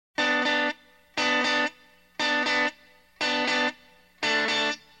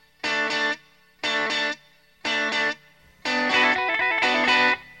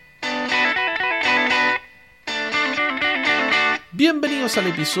Bienvenidos al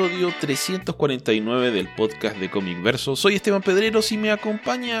episodio 349 del podcast de Comicverso. Soy Esteban Pedreros y me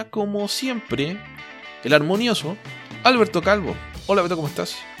acompaña, como siempre, el armonioso Alberto Calvo. Hola Beto, ¿cómo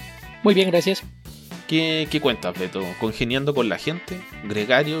estás? Muy bien, gracias. ¿Qué cuentas, Beto? ¿Congeniando con la gente?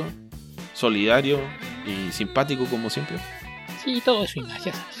 ¿Gregario? ¿Solidario? ¿Y simpático como siempre? Sí, todo eso y más,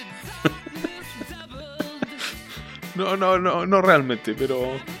 ya sabes. No realmente,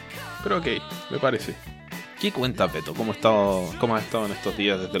 pero ok, me parece. ¿Qué cuentas, Beto? ¿Cómo has estado en estos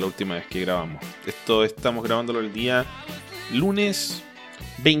días desde la última vez que grabamos? Estamos grabándolo el día lunes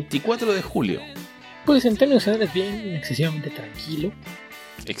 24 de julio. Pues en términos generales bien excesivamente tranquilo.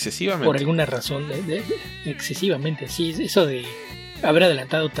 ¿Excesivamente? Por alguna razón, excesivamente, sí. Eso de haber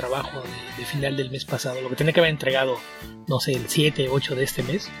adelantado trabajo de final del mes pasado, lo que tenía que haber entregado, no sé, el 7, 8 de este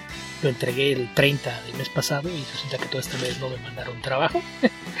mes, lo entregué el 30 del mes pasado y resulta que todo este mes no me mandaron trabajo.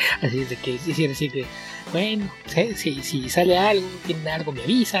 Así es de que quisiera decir que, bueno, si sale algo, tienen algo, me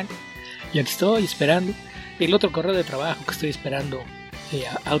avisan. Yo aquí estoy esperando. El otro correo de trabajo que estoy esperando,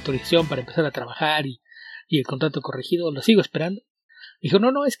 autorización para empezar a trabajar y el contrato corregido, lo sigo esperando. Dijo,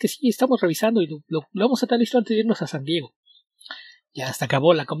 no, es que sí, estamos revisando y lo vamos a estar listo antes de irnos a San Diego. Ya hasta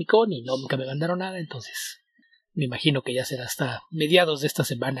acabó la Comic Con y nunca me mandaron nada, entonces me imagino que ya será hasta mediados de esta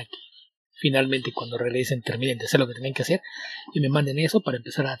semana que finalmente cuando regresen terminen de hacer lo que tienen que hacer y me manden eso para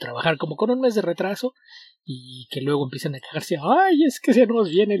empezar a trabajar como con un mes de retraso y que luego empiecen a quejarse, ay, es que se nos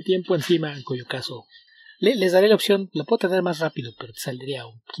viene el tiempo encima, en cuyo caso les daré la opción, lo puedo tener más rápido, pero te saldría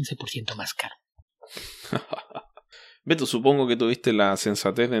un 15% más caro. Beto, supongo que tuviste la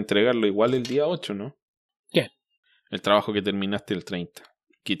sensatez de entregarlo igual el día 8, ¿no? ¿Qué? El trabajo que terminaste el 30.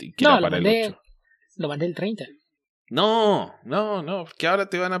 Que No, era para el 8. Lo mandé el 30. No, porque ahora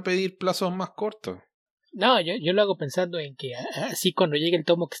te van a pedir plazos más cortos. No, yo lo hago pensando en que así cuando llegue el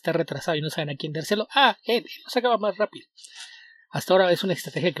tomo que está retrasado y no saben a quién dárselo, lo sacaba más rápido. Hasta ahora es una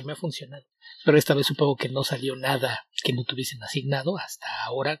estrategia que me ha funcionado. Pero esta vez supongo que no salió nada que no tuviesen asignado. Hasta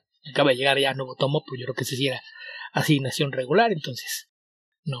ahora acaba de llegar ya nuevo tomo, pero yo creo que ese sí era asignación regular, entonces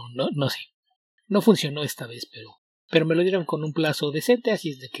no sé. No funcionó esta vez, pero me lo dieron con un plazo decente, así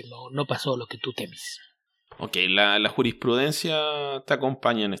es de que no pasó lo que tú temes. Ok, la jurisprudencia te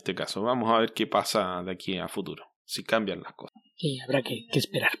acompaña en este caso. Vamos a ver qué pasa de aquí a futuro, si cambian las cosas. Sí, habrá que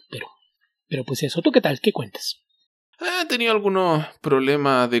esperar, pero pues eso. ¿Tú qué tal? ¿Qué cuentas? He tenido algunos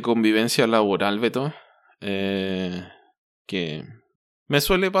problemas de convivencia laboral, Beto, que me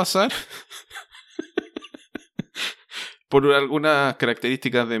suele pasar por algunas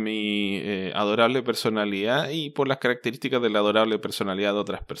características de mi adorable personalidad y por las características de la adorable personalidad de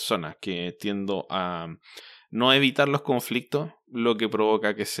otras personas, que tiendo a no evitar los conflictos, lo que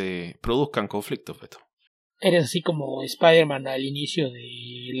provoca que se produzcan conflictos, Beto. ¿Eres así como Spider-Man al inicio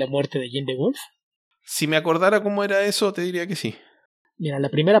de la muerte de Jane the Wolf? Si me acordara cómo era eso, te diría que sí. Mira, la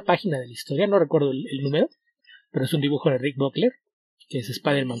primera página de la historia, no recuerdo el número, pero es un dibujo de Rick Buckler, que es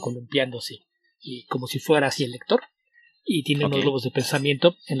Spider-Man columpiándose y como si fuera así el lector. Y tiene unos globos de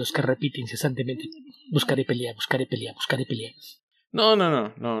pensamiento en los que repite incesantemente: buscaré pelea, buscaré pelea, buscaré pelea. No,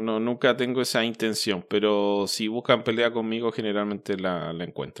 nunca tengo esa intención, pero si buscan pelea conmigo generalmente la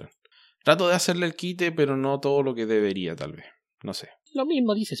encuentran. Trato de hacerle el quite, pero no todo lo que debería, tal vez. No sé. Lo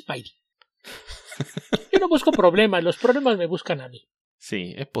mismo dice Spidey. Yo no busco problemas, los problemas me buscan a mí.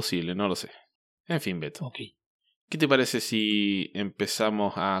 Sí, es posible, no lo sé. En fin, Beto. Ok. ¿Qué te parece si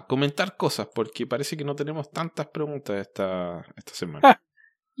empezamos a comentar cosas? Porque parece que no tenemos tantas preguntas esta semana.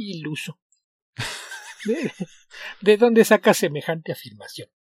 Iluso. ¿De dónde sacas semejante afirmación?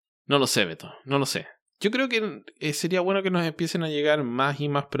 No lo sé, Beto, no lo sé. Yo creo que sería bueno que nos empiecen a llegar más y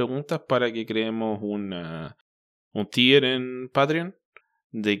más preguntas para que creemos un tier en Patreon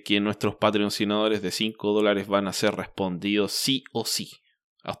de que nuestros patrocinadores de $5 van a ser respondidos sí o sí.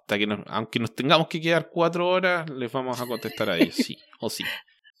 Hasta que aunque nos tengamos que quedar 4 horas, les vamos a contestar a ellos sí o sí.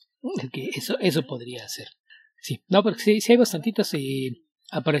 Okay, eso podría ser. Sí, no, porque sí hay bastantitas.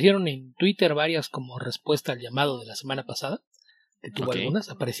 Aparecieron en Twitter varias como respuesta al llamado de la semana pasada, que tuvo algunas.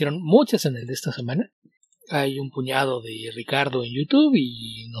 Aparecieron muchas en el de esta semana. Hay un puñado de Ricardo en YouTube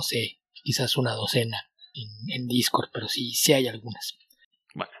y no sé, quizás una docena en Discord, pero sí hay algunas.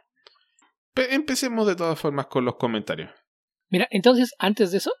 Bueno, empecemos de todas formas con los comentarios. Mira, entonces,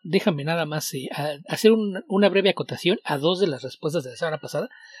 antes de eso, déjame nada más hacer una breve acotación a dos de las respuestas de la semana pasada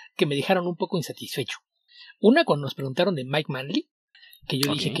que me dejaron un poco insatisfecho. Una, cuando nos preguntaron de Mike Manley, que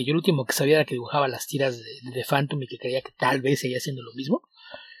yo dije que yo el último que sabía era que dibujaba las tiras de Phantom y que creía que tal vez seguía haciendo lo mismo.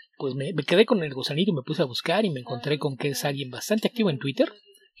 Pues me quedé con el gusanito y me puse a buscar y me encontré con que es alguien bastante activo en Twitter.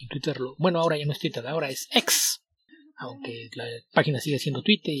 En Twitter, bueno, ahora ya no es Twitter, ahora es X. Aunque la página sigue siendo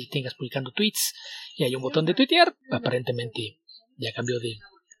Twitter y tengas publicando tweets y hay un botón de tuitear, aparentemente ya cambió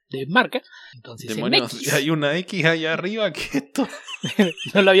de marca. Entonces, demonios, en X. hay una X allá arriba que esto.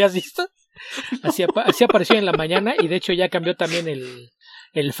 ¿No lo habías visto? Así apareció en la mañana y de hecho ya cambió también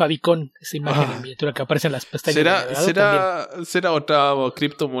el favicon, esa imagen en miniatura que aparece en las pestañas. ¿Será otra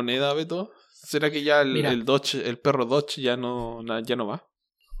criptomoneda, Beto? ¿Será que ya Mira, el perro Dodge ya no va?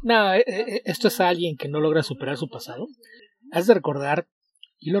 No, esto es alguien que no logra superar su pasado. Has de recordar,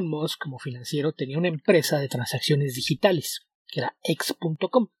 Elon Musk como financiero tenía una empresa de transacciones digitales, que era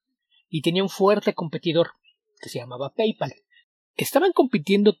X.com, y tenía un fuerte competidor que se llamaba PayPal. Estaban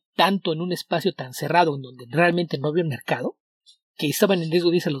compitiendo tanto en un espacio tan cerrado en donde realmente no había un mercado, que estaban en riesgo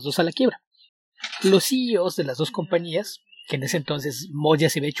de irse los dos a la quiebra. Los CEOs de las dos compañías, que en ese entonces Musk ya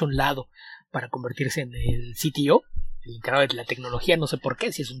se había hecho a un lado para convertirse en el CTO, el encargado de la tecnología, no sé por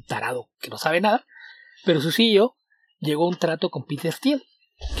qué, si es un tarado que no sabe nada, pero su CEO llegó a un trato con Peter Thiel,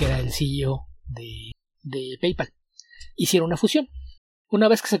 que era el CEO de PayPal. Hicieron una fusión. Una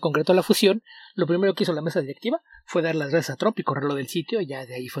vez que se concretó la fusión, lo primero que hizo la mesa directiva fue dar las gracias a Trump y correrlo del sitio, y ya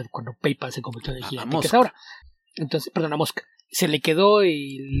de ahí fue cuando PayPal se convirtió en el gigante que es ahora. Entonces, perdón, a Musk. Se le quedó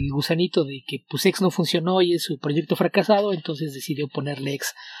el gusanito de que pues X no funcionó y es su proyecto fracasado, entonces decidió ponerle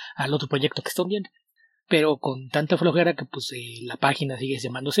X al otro proyecto que está hundiendo. Pero con tanta flojera que pues la página sigue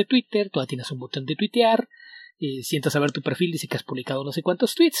llamándose Twitter, todavía tienes un botón de tuitear, si entras a ver tu perfil dice que has publicado no sé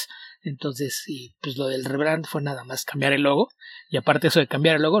cuántos tweets, entonces pues lo del rebrand fue nada más cambiar el logo, y aparte eso de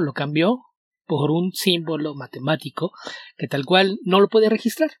cambiar el logo lo cambió por un símbolo matemático que tal cual no lo puede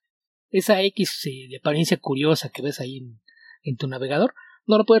registrar. Esa X de apariencia curiosa que ves ahí en tu navegador,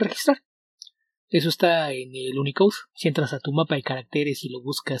 no lo puedes registrar. Eso está en el Unicode. Si entras a tu mapa de caracteres y lo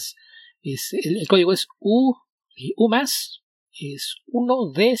buscas, el código es U más, es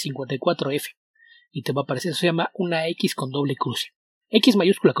 1D54F. Y te va a aparecer, eso se llama una X con doble cruce. X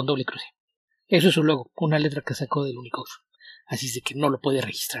mayúscula con doble cruce. Eso es su logo, una letra que sacó del Unicode. Así es de que no lo puede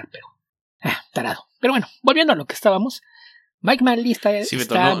registrar, pero... tarado. Pero bueno, volviendo a lo que estábamos... Mike Manley está Beto, muy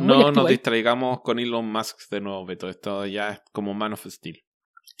no activo nos ahí. distraigamos con Elon Musk de nuevo, Beto. Esto ya es como Man of Steel.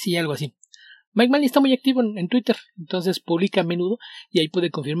 Sí, algo así. Mike Manley está muy activo en Twitter, entonces publica a menudo y ahí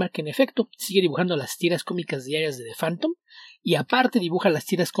puede confirmar que en efecto sigue dibujando las tiras cómicas diarias de The Phantom, y aparte dibuja las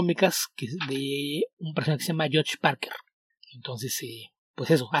tiras cómicas de un personaje que se llama George Parker. Entonces,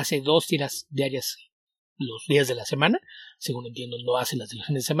 pues eso, hace 2 tiras diarias los días de la semana, según entiendo no hace las de los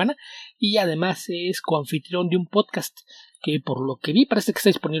fines de semana, y además es coanfitrión de un podcast que por lo que vi parece que está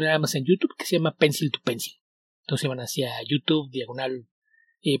disponible nada más en YouTube, que se llama Pencil to Pencil. Entonces van hacia YouTube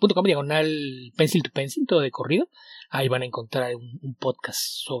 .com pencil to pencil, todo de corrido. Ahí van a encontrar un podcast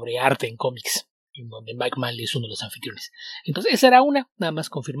sobre arte en cómics, en donde Mike Manley es uno de los anfitriones. Entonces esa era nada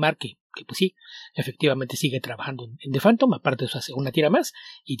más confirmar que pues sí, efectivamente sigue trabajando en The Phantom, aparte de eso hace una tira más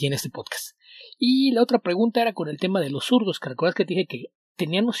y tiene este podcast. Y la otra pregunta era con el tema de los zurdos, que recuerdas que te dije que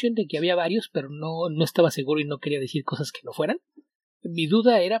tenía noción de que había varios, pero no estaba seguro y no quería decir cosas que no fueran. Mi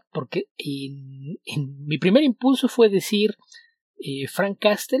duda era porque en mi primer impulso fue decir Frank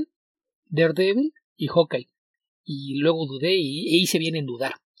Castle, Daredevil y Hawkeye, y luego dudé e hice bien en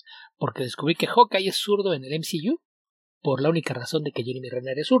dudar, porque descubrí que Hawkeye es zurdo en el MCU por la única razón de que Jeremy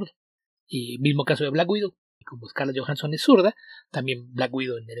Renner es zurdo. Y mismo caso de Black Widow, como Scarlett Johansson es zurda, también Black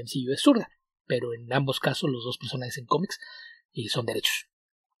Widow en el MCU es zurda, pero en ambos casos los dos personajes en cómics son derechos.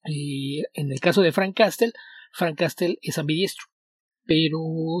 Y en el caso de Frank Castle es ambidiestro, pero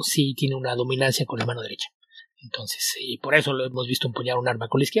sí tiene una dominancia con la mano derecha. Entonces, por eso lo hemos visto empuñar un arma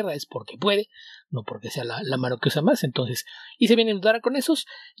con la izquierda, es porque puede, no porque sea la mano que usa más. Entonces, hice bien en dudar con esos,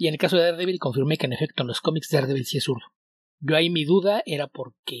 y en el caso de Daredevil confirmé que en efecto en los cómics Daredevil sí es zurdo. Yo ahí mi duda era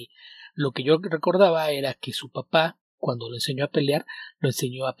porque lo que yo recordaba era que su papá, cuando lo enseñó a pelear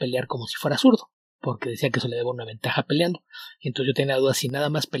como si fuera zurdo, porque decía que eso le daba una ventaja peleando. Entonces yo tenía dudas si nada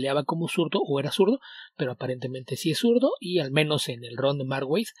más peleaba como zurdo o era zurdo, pero aparentemente sí es zurdo, y al menos en el run de Mark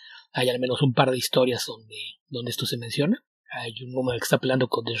Waid hay al menos un par de historias donde esto se menciona. Hay un número que está peleando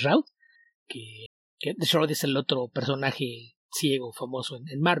con The Shroud, que The Shroud es el otro personaje ciego famoso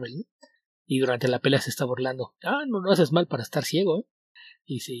en Marvel, ¿no? Y durante la pelea se está burlando. No haces mal para estar ciego, ¿eh?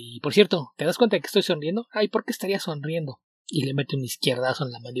 Y por cierto, ¿te das cuenta de que estoy sonriendo? Ay, ¿por qué estaría sonriendo? Y le mete un izquierdazo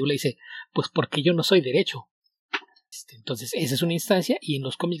en la mandíbula y dice, pues porque yo no soy derecho. Entonces esa es una instancia, y en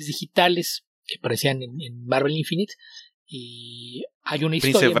los cómics digitales que aparecían en Marvel Infinite hay una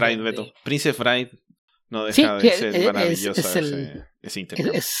historia Prince Bride, Beto. Prince Bride no deja de ser maravillosa ese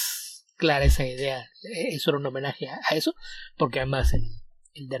intercambio. Es clara esa idea, eso era un homenaje a eso, porque además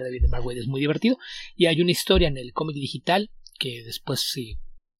el Daredevil de Mark Waid es muy divertido, y hay una historia en el cómic digital que después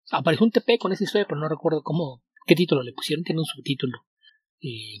apareció un TP con esa historia, pero no recuerdo qué título le pusieron, tiene un subtítulo,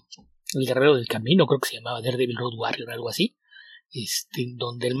 El Guerrero del Camino, creo que se llamaba Daredevil Road Warrior o algo así,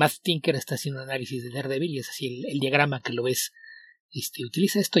 donde el Matt Tinker está haciendo un análisis de Daredevil y es así el diagrama que lo ves.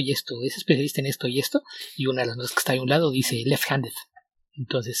 Utiliza esto y esto, es especialista en esto y esto, y una de las notas que está ahí a un lado dice left-handed.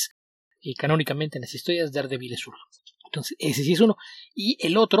 Entonces, canónicamente en las historias Daredevil es zurdo. Entonces, ese sí es uno. Y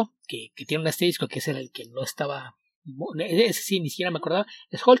el otro, que tiene un asterisco, que es el que no estaba, ese sí ni siquiera me acordaba,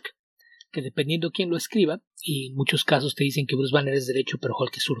 es Hulk, que dependiendo quién lo escriba, y en muchos casos te dicen que Bruce Banner es derecho, pero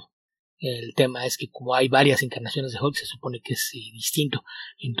Hulk es zurdo. El tema es que como hay varias encarnaciones de Hulk, se supone que es distinto.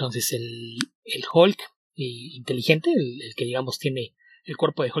 Entonces, el Hulk inteligente, el que digamos tiene el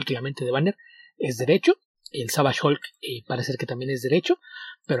cuerpo de Hulk y la mente de Banner, es derecho. El Savage Hulk parece que también es derecho,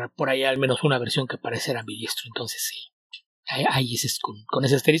 pero por ahí hay al menos una versión que parece ser ambidiestro. Entonces ahí ese es con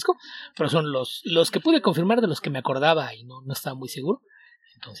ese asterisco, pero son los que pude confirmar de los que me acordaba y no estaba muy seguro.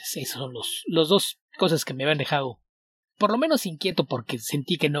 Entonces esos son los dos cosas que me habían dejado por lo menos inquieto, porque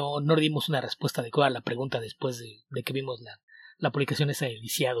sentí que no dimos una respuesta adecuada a la pregunta después de que vimos la publicación esa de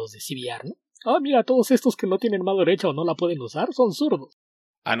lisiados de CBR, ¿no? Mira, todos estos que no tienen mano derecha o no la pueden usar son zurdos.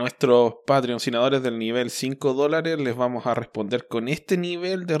 A nuestros patrocinadores del nivel $5 les vamos a responder con este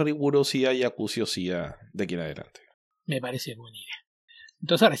nivel de rigurosidad y acuciosidad de aquí en adelante. Me parece buena idea.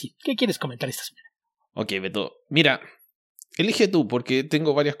 Entonces ahora sí, ¿qué quieres comentar esta semana? Ok, Beto. Mira, elige tú porque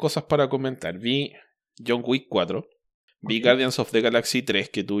tengo varias cosas para comentar. Vi John Wick 4. Vi Guardians of the Galaxy 3,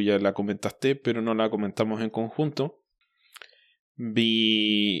 que tú ya la comentaste, pero no la comentamos en conjunto.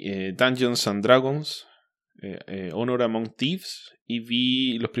 Vi Dungeons and Dragons, Honor Among Thieves, y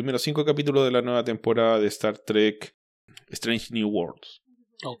vi los primeros 5 capítulos de la nueva temporada de Star Trek Strange New Worlds.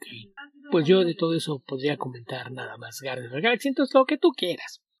 Ok, pues yo de todo eso podría comentar nada más Guardians of the Galaxy, entonces lo que tú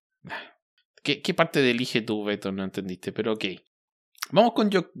quieras. ¿Qué parte de elige tú, Beto? No entendiste, pero ok. Vamos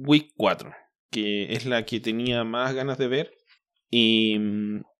con John Wick 4, que es la que tenía más ganas de ver. Y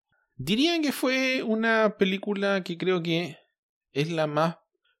diría que fue una película que creo que es la más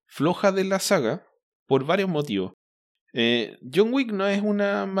floja de la saga por varios motivos. John Wick no es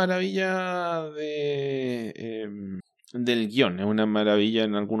una maravilla del guión, es una maravilla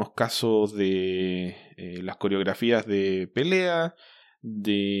en algunos casos de las coreografías de pelea,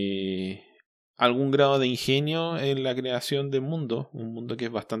 de algún grado de ingenio en la creación de mundo, un mundo que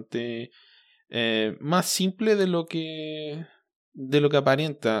es bastante más simple de lo que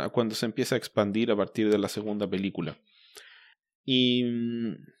aparenta cuando se empieza a expandir a partir de la segunda película. Y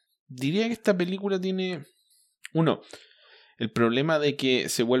diría que esta película tiene el problema de que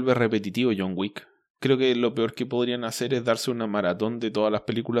se vuelve repetitivo John Wick. Creo que lo peor que podrían hacer es darse una maratón de todas las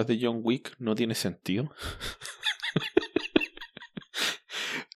películas de John Wick. No tiene sentido.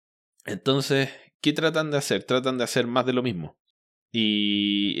 Entonces, ¿qué tratan de hacer? Tratan de hacer más de lo mismo.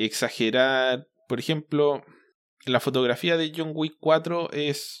 Y exagerar. Por ejemplo, la fotografía de John Wick 4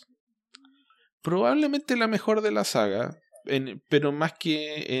 es probablemente la mejor de la saga. Pero más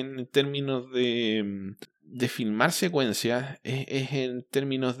que en términos de filmar secuencias, es en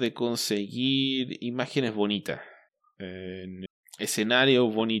términos de conseguir imágenes bonitas,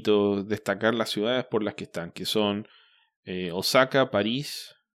 escenarios bonitos, destacar las ciudades por las que están, que son Osaka,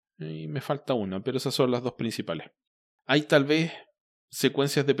 París, y me falta una, pero esas son las dos principales. Hay tal vez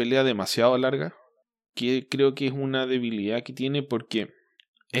secuencias de pelea demasiado largas, que creo que es una debilidad que tiene, porque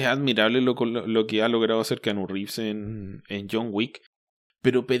es admirable lo que ha logrado hacer Keanu Reeves en John Wick,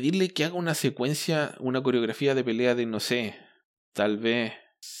 pero pedirle que haga una secuencia, una coreografía de pelea de, no sé, tal vez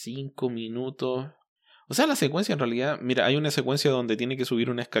 5 minutos. O sea, la secuencia en realidad, mira, hay una secuencia donde tiene que subir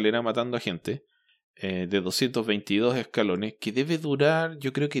una escalera matando a gente de 222 escalones, que debe durar,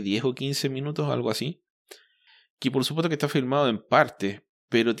 yo creo que 10 o 15 minutos, algo así. Que por supuesto que está filmado en parte,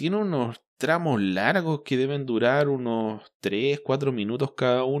 pero tiene unos tramos largos que deben durar unos 3-4 minutos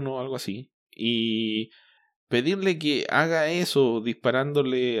cada uno, algo así. Y pedirle que haga eso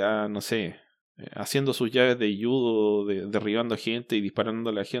disparándole a, no sé, haciendo sus llaves de judo, derribando gente y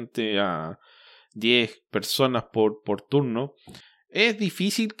disparándole a gente a 10 personas por turno, es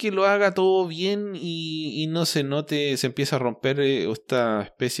difícil que lo haga todo bien y no se note, se empieza a romper esta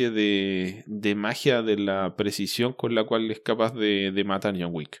especie de magia de la precisión con la cual es capaz de matar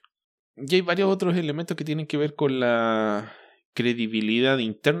John Wick. Y hay varios otros elementos que tienen que ver con la credibilidad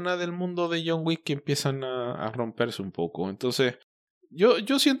interna del mundo de John Wick que empiezan a romperse un poco. Entonces,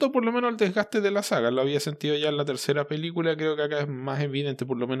 yo siento por lo menos el desgaste de la saga. Lo había sentido ya en la tercera película. Creo que acá es más evidente,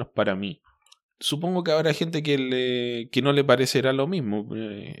 por lo menos para mí. Supongo que habrá gente que no le parecerá lo mismo.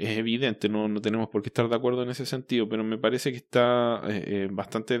 Es evidente, no tenemos por qué estar de acuerdo en ese sentido. Pero me parece que está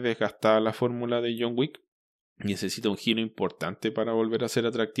bastante desgastada la fórmula de John Wick. Necesita un giro importante para volver a ser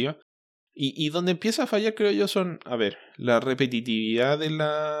atractiva. Y donde empieza a fallar, creo yo, son, a ver, la repetitividad de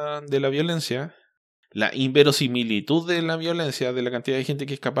la violencia. la inverosimilitud de la violencia, de la cantidad de gente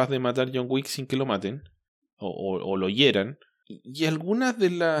que es capaz de matar John Wick sin que lo maten o lo hieran, y algunas de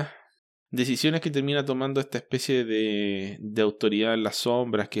las decisiones que termina tomando esta especie de autoridad en las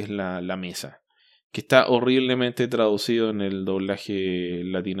sombras, que es la mesa, que está horriblemente traducido en el doblaje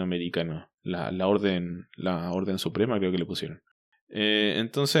latinoamericano, la orden suprema creo que le pusieron.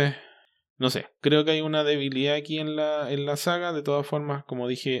 Entonces, no sé, creo que hay una debilidad aquí en la saga. De todas formas, como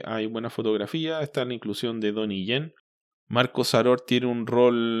dije, hay buena fotografía, está la inclusión de Donnie Yen. Marco Saror tiene un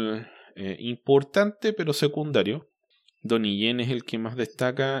rol importante pero secundario. Donnie Yen es el que más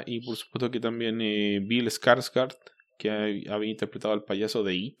destaca, y por supuesto que también Bill Skarsgård, que había interpretado al payaso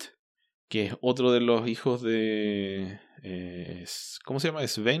de It, que es otro de los hijos de... ¿cómo se llama?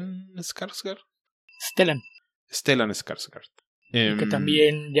 ¿Sven Skarsgård? Stellan Skarsgård. Que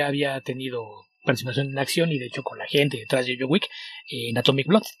también ya había tenido participación en acción, y de hecho con la gente detrás de John Wick en Atomic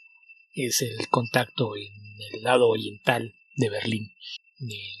Blood. Es el contacto en el lado oriental de Berlín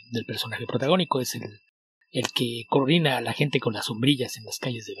del personaje protagónico. Es el que coordina a la gente con las sombrillas en las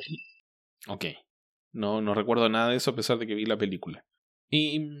calles de Berlín. Ok. No recuerdo nada de eso a pesar de que vi la película.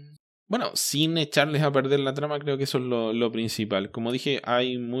 Y bueno, sin echarles a perder la trama, creo que eso es lo principal. Como dije,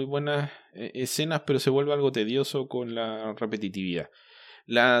 hay muy buenas escenas, pero se vuelve algo tedioso con la repetitividad.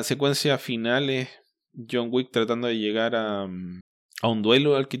 La secuencia final es John Wick tratando de llegar a un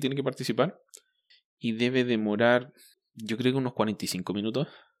duelo al que tiene que participar, y debe demorar, yo creo que unos 45 minutos.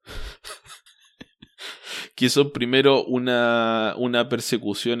 Que son primero una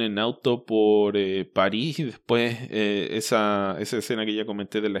persecución en auto por París, y después esa escena que ya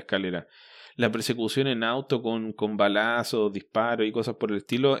comenté de la escalera. La persecución en auto con balazos, disparos y cosas por el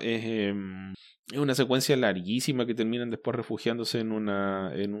estilo es una secuencia larguísima que terminan después refugiándose en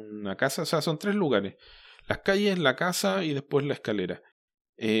una casa. O sea, son 3 lugares: las calles, la casa y después la escalera.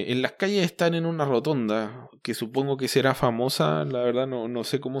 En las calles están en una rotonda que supongo que será famosa, la verdad no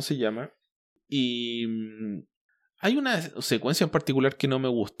sé cómo se llama. Y hay una secuencia en particular que no me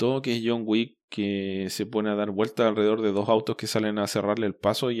gustó, que es John Wick que se pone a dar vueltas alrededor de 2 autos que salen a cerrarle el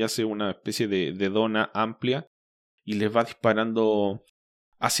paso, y hace una especie de dona amplia y les va disparando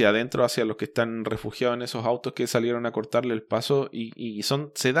hacia adentro, hacia los que están refugiados en esos autos que salieron a cortarle el paso, y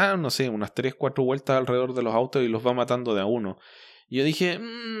se dan, no sé, unas 3-4 vueltas alrededor de los autos y los va matando de a uno. Y yo dije,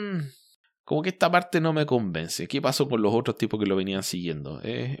 como que esta parte no me convence. ¿Qué pasó con los otros tipos que lo venían siguiendo?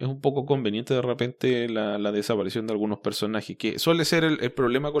 Es un poco conveniente de repente la desaparición de algunos personajes, que suele ser el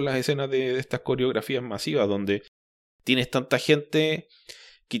problema con las escenas de estas coreografías masivas, donde tienes tanta gente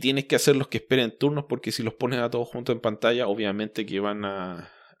que tienes que hacer los que esperen turnos, porque si los pones a todos juntos en pantalla, obviamente que van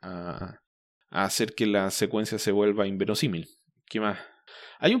a hacer que la secuencia se vuelva inverosímil. ¿Qué más?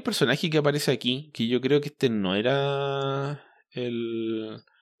 Hay un personaje que aparece aquí, que yo creo que este no era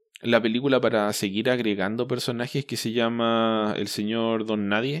la película para seguir agregando personajes, que se llama el señor Don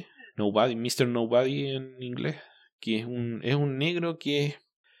Nadie, Nobody, Mr. Nobody en inglés, que es un negro que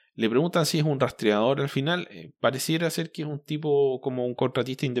le preguntan si es un rastreador al final. Pareciera ser que es un tipo como un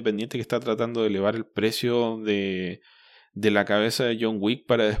contratista independiente que está tratando de elevar el precio de la cabeza de John Wick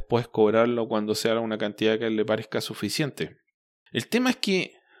para después cobrarlo cuando sea una cantidad que le parezca suficiente. El tema es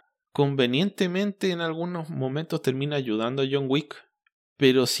que convenientemente en algunos momentos termina ayudando a John Wick,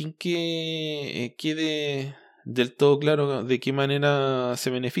 pero sin que quede del todo claro de qué manera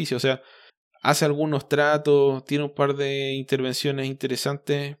se beneficia. O sea, hace algunos tratos, tiene un par de intervenciones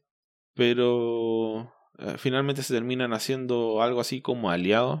interesantes, pero finalmente se terminan haciendo algo así como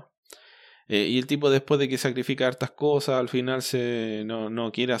aliados. Y el tipo, después de que sacrifica hartas cosas, al final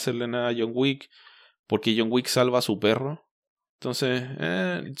no quiere hacerle nada a John Wick, porque John Wick salva a su perro. Entonces,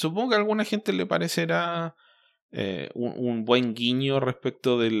 supongo que a alguna gente le parecerá un buen guiño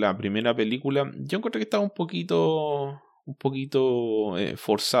respecto de la primera película. Yo encontré que estaba un poquito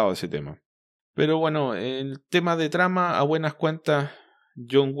forzado ese tema. Pero bueno, el tema de trama, a buenas cuentas,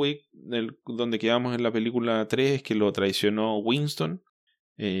 John Wick, donde quedamos en la película 3, es que lo traicionó Winston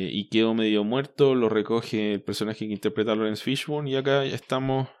y quedó medio muerto. Lo recoge el personaje que interpreta a Lawrence Fishburne, y acá ya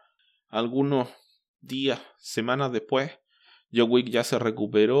estamos algunos días, semanas después. John Wick ya se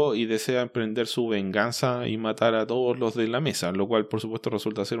recuperó y desea emprender su venganza y matar a todos los de la mesa, lo cual por supuesto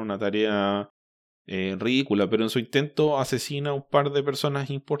resulta ser una tarea ridícula, pero en su intento asesina a un par de personas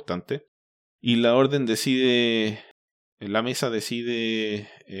importantes, y la mesa decide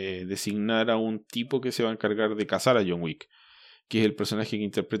designar a un tipo que se va a encargar de cazar a John Wick, que es el personaje que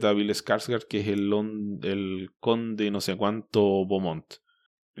interpreta a Bill Skarsgård, que es el conde no sé cuánto Beaumont.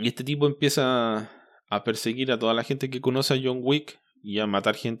 Y este tipo empieza a perseguir a toda la gente que conoce a John Wick y a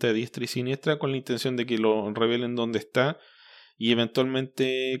matar gente a diestra y siniestra, con la intención de que lo revelen dónde está y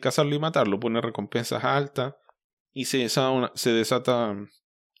eventualmente cazarlo y matarlo, pone recompensas altas y se desata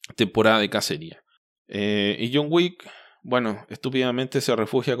temporada de cacería. Y John Wick, bueno, estúpidamente se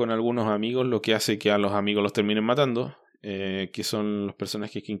refugia con algunos amigos, lo que hace que a los amigos los terminen matando, que son los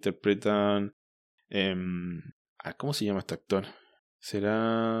personajes que interpretan... ¿cómo se llama este actor?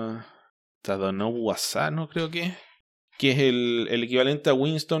 ¿Será Tadanobu Asano, creo que es el equivalente a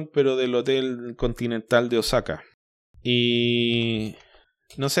Winston, pero del Hotel Continental de Osaka? Y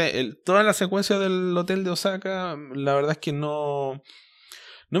no sé, toda la secuencia del Hotel de Osaka, la verdad es que no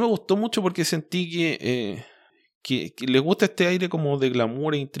me gustó mucho porque sentí que les gusta este aire como de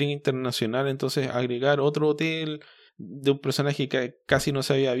glamour e intriga internacional, entonces agregar otro hotel de un personaje que casi no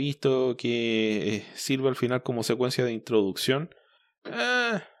se había visto, que sirve al final como secuencia de introducción,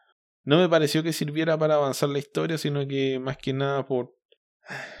 no me pareció que sirviera para avanzar la historia, sino que más que nada por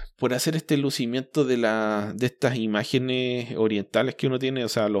hacer este lucimiento de estas imágenes orientales que uno tiene, o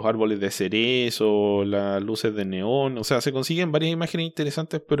sea, los árboles de cerezo, las luces de neón, o sea, se consiguen varias imágenes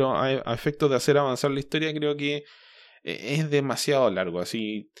interesantes, pero a efectos de hacer avanzar la historia creo que es demasiado largo.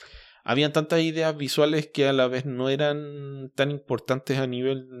 Así, habían tantas ideas visuales que a la vez no eran tan importantes a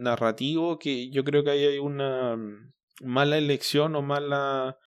nivel narrativo, que yo creo que ahí hay una mala elección o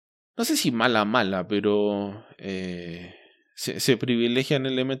mala, no sé si mala, pero se privilegian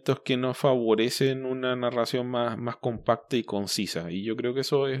elementos que no favorecen una narración más compacta y concisa. Y yo creo que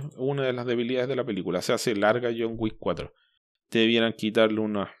eso es una de las debilidades de la película. Se hace larga John Wick 4. Debieran quitarle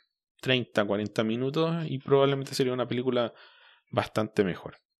unos 30, 40 minutos y probablemente sería una película bastante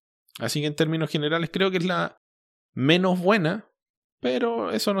mejor. Así que en términos generales creo que es la menos buena,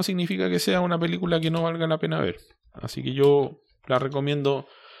 pero eso no significa que sea una película que no valga la pena ver. Así que yo la recomiendo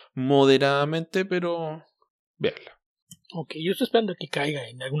moderadamente, pero véanla. Ok, yo estoy esperando que caiga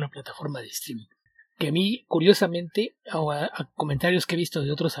en alguna plataforma de streaming. Que a mí, curiosamente, a comentarios que he visto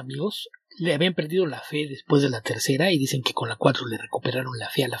de otros amigos, le habían perdido la fe después de la tercera y dicen que con la 4 le recuperaron la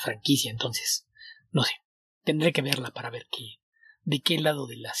fe a la franquicia. Entonces, no sé, tendré que verla para ver de qué lado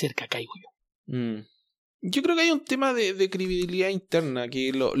de la cerca caigo yo. Yo creo que hay un tema de credibilidad interna,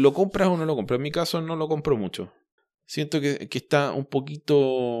 que lo compras o no lo compras. En mi caso no lo compro mucho. Siento que está un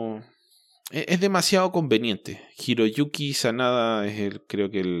poquito... Es demasiado conveniente. Hiroyuki Sanada es creo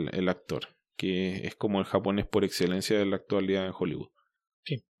que el actor, que es como el japonés por excelencia de la actualidad en Hollywood.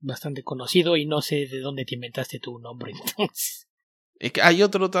 Sí, bastante conocido y no sé de dónde te inventaste tu nombre. Entonces. Es que hay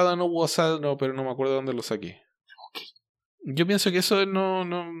otro Tadanobu Asano, pero no me acuerdo de dónde lo saqué. Okay. Yo pienso que eso es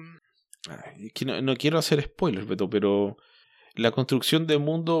que no quiero hacer spoilers, Beto, pero la construcción de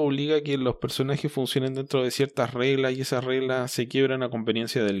mundo obliga a que los personajes funcionen dentro de ciertas reglas y esas reglas se quiebran a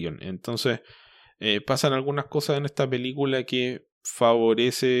conveniencia del guión. Entonces pasan algunas cosas en esta película que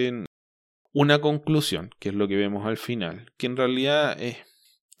favorecen una conclusión, que es lo que vemos al final, que en realidad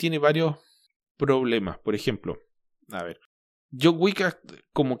tiene varios problemas. Por ejemplo, a ver, John Wick,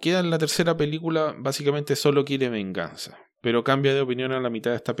 como queda en la tercera película, básicamente solo quiere venganza, pero cambia de opinión a la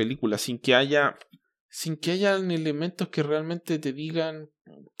mitad de esta película sin que hayan elementos que realmente te digan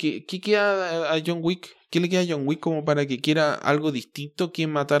 ¿qué queda a John Wick? ¿Qué le queda a John Wick como para que quiera algo distinto que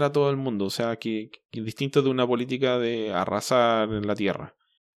matar a todo el mundo? O sea, que distinto de una política de arrasar en la tierra.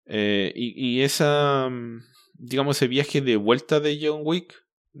 Y digamos, ese viaje de vuelta de John Wick,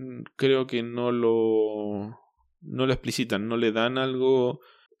 creo que no lo explicitan, no le dan algo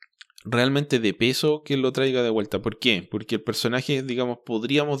realmente de peso que lo traiga de vuelta. ¿Por qué? Porque el personaje, digamos,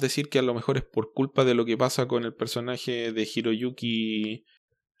 podríamos decir que a lo mejor es por culpa de lo que pasa con el personaje de Hiroyuki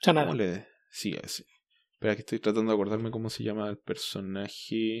Sanada. ¿Cómo le...? Sí, sí. Espera que estoy tratando de acordarme cómo se llama el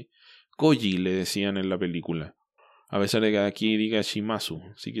personaje. Koji le decían en la película. A pesar de que aquí diga Shimazu.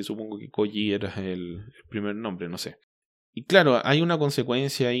 Así que supongo que Koji era el primer nombre, no sé. Y claro, hay una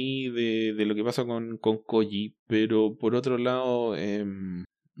consecuencia ahí de lo que pasa con Koji, pero por otro lado,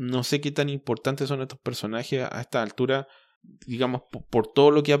 no sé qué tan importantes son estos personajes a esta altura, digamos, por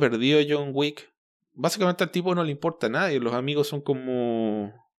todo lo que ha perdido John Wick. Básicamente al tipo no le importa a nadie, los amigos son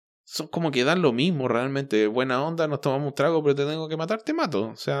como que dan lo mismo realmente. Buena onda, nos tomamos un trago, pero te tengo que matar, te mato.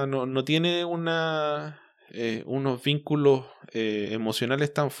 O sea, no tiene unos vínculos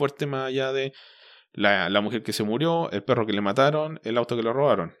emocionales tan fuertes más allá de la mujer que se murió, el perro que le mataron, el auto que le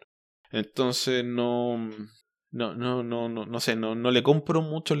robaron. Entonces no sé, no le compro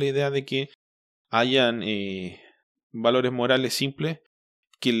mucho la idea de que hayan valores morales simples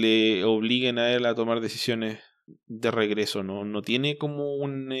que le obliguen a él a tomar decisiones de regreso. No tiene como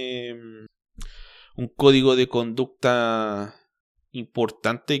un código de conducta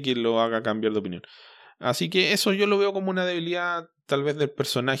importante que lo haga cambiar de opinión. Así que eso yo lo veo como una debilidad tal vez del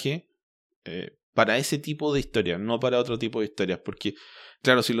personaje, para ese tipo de historias, no para otro tipo de historias. Porque,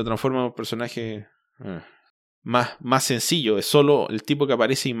 claro, si lo transforman en un personaje más sencillo, es solo el tipo que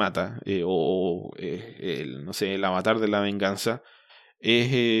aparece y mata, no sé, el avatar de la venganza,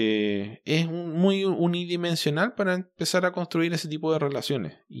 es muy unidimensional para empezar a construir ese tipo de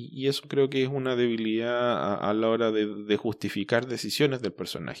relaciones. Y eso creo que es una debilidad a la hora de justificar decisiones del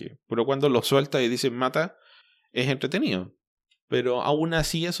personaje. Pero cuando lo suelta y dicen mata, es entretenido. Pero aún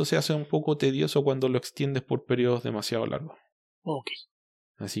así eso se hace un poco tedioso cuando lo extiendes por periodos demasiado largos. Ok.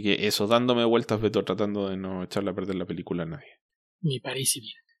 Así que eso, dándome vueltas, Beto, tratando de no echarle a perder la película a nadie. Me parece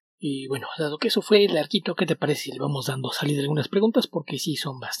bien. Y bueno, dado que eso fue el arquito, ¿qué te parece si le vamos dando salida a algunas preguntas? Porque sí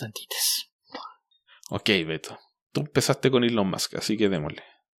son bastantitas. Ok, Beto. Tú empezaste con Elon Musk, así que démosle.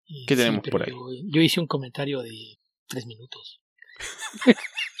 ¿Qué tenemos por ahí? Yo hice un comentario de 3 minutos.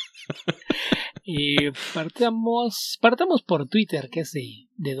 Partamos por Twitter, que es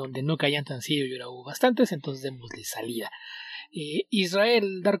de donde no caían tan serio y ahora hubo bastantes, entonces démosle salida.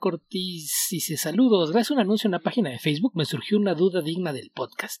 Israel Dark Ortiz dice: saludos, gracias a un anuncio en una página de Facebook me surgió una duda digna del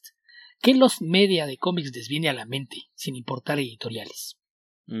podcast. ¿Qué los media de cómics les viene a la mente, sin importar editoriales?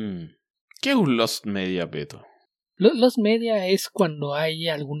 ¿Qué es un Lost Media, Beto? Los media es cuando hay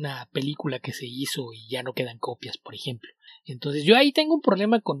alguna película que se hizo y ya no quedan copias, por ejemplo. Entonces yo ahí tengo un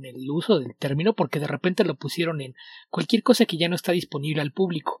problema con el uso del término porque de repente lo pusieron en cualquier cosa que ya no está disponible al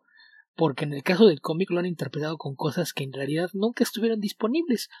público. Porque en el caso del cómic lo han interpretado con cosas que en realidad nunca estuvieron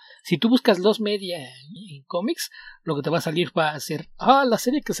disponibles. Si tú buscas los media en cómics, lo que te va a salir va a ser la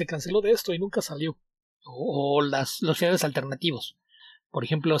serie que se canceló de esto y nunca salió. O los finales alternativos. Por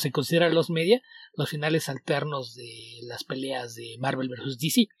ejemplo, se consideran los media los finales alternos de las peleas de Marvel vs.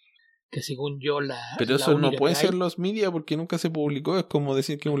 DC. Que según yo Pero eso no puede ser los media porque nunca se publicó. Es como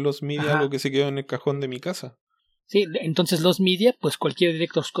decir que un los media es algo que se quedó en el cajón de mi casa. Sí, entonces los media, pues cualquier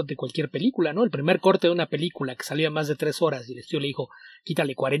director Scott de cualquier película, ¿no? El primer corte de una película que salía más de 3 horas y el estudio le dijo,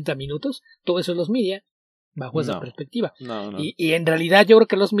 quítale 40 minutos, todo eso es los media, bajo esa perspectiva. No. Y en realidad yo creo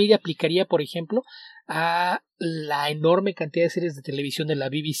que los media aplicaría, por ejemplo, a la enorme cantidad de series de televisión de la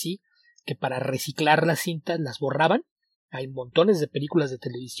BBC, que para reciclar las cintas las borraban. Hay montones de películas de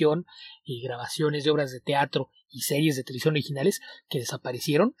televisión y grabaciones de obras de teatro y series de televisión originales que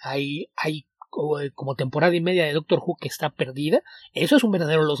desaparecieron. Hay como temporada y media de Doctor Who que está perdida. Eso es un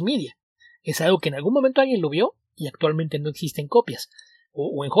verdadero los media. Es algo que en algún momento alguien lo vio y actualmente no existen copias.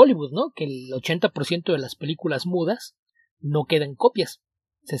 O en Hollywood, ¿no? Que el 80% de las películas mudas no quedan copias.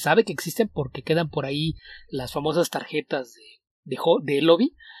 Se sabe que existen porque quedan por ahí las famosas tarjetas de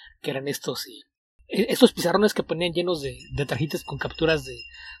lobby, que eran estos pizarrones que ponían llenos de tarjetas con capturas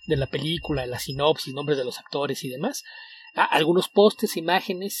de la película, la sinopsis, nombres de los actores y demás. Algunos postes,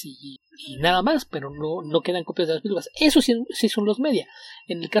 imágenes y nada más, pero no quedan copias de las películas. Eso sí son los media.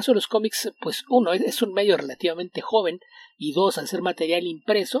 En el caso de los cómics, pues uno, es un medio relativamente joven, y dos, al ser material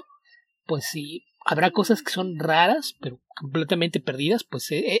impreso, pues sí, habrá cosas que son raras, pero completamente perdidas, pues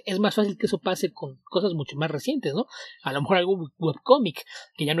es más fácil que eso pase con cosas mucho más recientes, ¿no? A lo mejor algún webcómic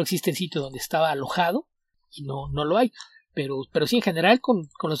que ya no existe en sitio donde estaba alojado y no lo hay. Pero sí, en general, con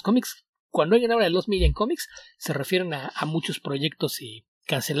los cómics, cuando alguien habla de los media en cómics, se refieren a muchos proyectos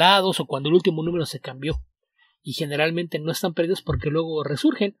cancelados o cuando el último número se cambió. Y generalmente no están perdidos porque luego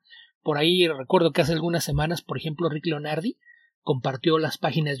resurgen. Por ahí recuerdo que hace algunas semanas, por ejemplo, Rick Leonardi compartió las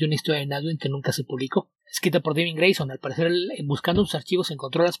páginas de una historia de Energon que nunca se publicó, escrita por Devin Grayson. Al parecer, él, buscando sus archivos,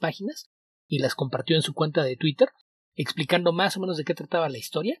 encontró las páginas y las compartió en su cuenta de Twitter, explicando más o menos de qué trataba la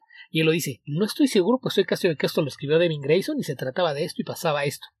historia. Y él lo dice: no estoy seguro, pues estoy casi de que esto lo escribió Devin Grayson y se trataba de esto y pasaba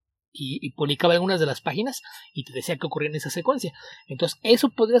esto. Y publicaba algunas de las páginas y te decía qué ocurría en esa secuencia. Entonces eso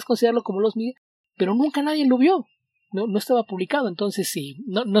podrías considerarlo como los media, pero nunca nadie lo vio, no estaba publicado. Entonces sí,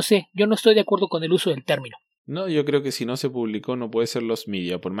 no sé, yo no estoy de acuerdo con el uso del término. No, yo creo que si no se publicó no puede ser los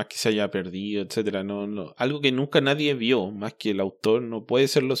media, por más que se haya perdido, etcétera. No. Algo que nunca nadie vio, más que el autor, no puede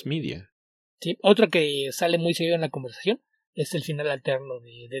ser los media. Sí, otra que sale muy seguido en la conversación es el final alterno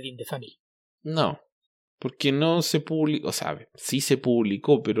de Dead in the Family. No, porque no se publicó, o sea, sí se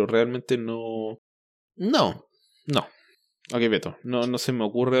publicó, pero realmente no. Ok, Beto, no se me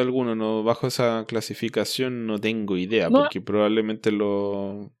ocurre alguno, no, bajo esa clasificación no tengo idea, porque probablemente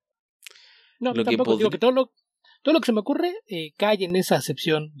lo tampoco digo que todo lo que se me ocurre cae en esa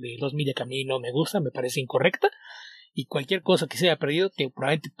acepción de los media que a mí no me gusta, me parece incorrecta, y cualquier cosa que se haya perdido,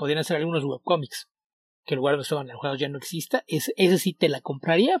 probablemente podrían ser algunos webcomics que el lugar donde estaban alojados ya no exista. Ese sí te la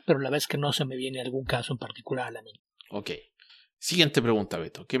compraría, pero la verdad es que no se me viene algún caso en particular a la mente. Ok. Siguiente pregunta,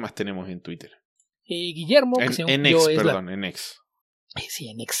 Beto. ¿Qué más tenemos en Twitter? Guillermo, que en X, en X. Sí,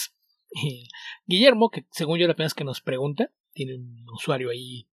 en X. Guillermo, que según yo la primera vez que nos pregunta, tiene un usuario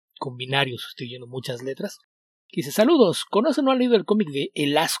ahí con binario sustituyendo muchas letras. Dice, saludos, ¿conocen o han leído el cómic de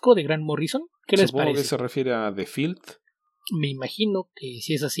El Asco de Grant Morrison? ¿Qué les Supongo parece? que se refiere a The Field. Me imagino que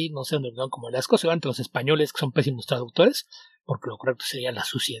si es así, no sé dónde lo como El Asco, se va entre los españoles que son pésimos traductores, porque lo correcto sería La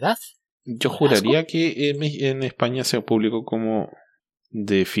Suciedad. Yo juraría que en España se publicó como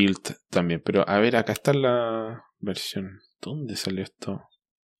The Field también, pero a ver, acá está la versión. ¿Dónde salió esto?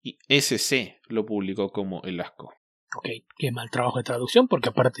 Y SC lo publicó como El Asco. Ok, qué mal trabajo de traducción, porque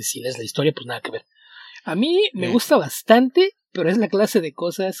aparte si lees la historia, pues nada que ver. A mí me gusta bastante, pero es la clase de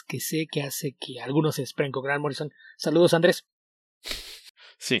cosas que sé que hace que algunos se esperen con Grant Morrison. Saludos, Andrés.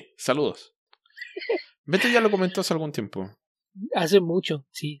 Sí, saludos. Beto ya lo comentó hace algún tiempo. Hace mucho,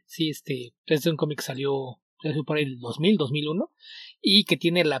 sí, este es un cómic que salió por el 2000, 2001, y que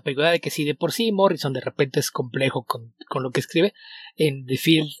tiene la peculiaridad de que si de por sí Morrison de repente es complejo con lo que escribe, en The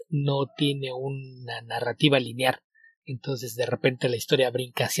Field no tiene una narrativa lineal. Entonces de repente la historia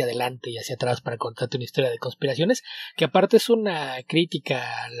brinca hacia adelante y hacia atrás para contarte una historia de conspiraciones, que aparte es una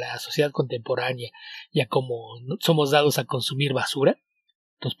crítica a la sociedad contemporánea y a cómo somos dados a consumir basura.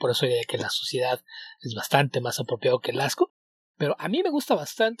 Entonces por eso diría que la sociedad es bastante más apropiado que el asco. Pero a mí me gusta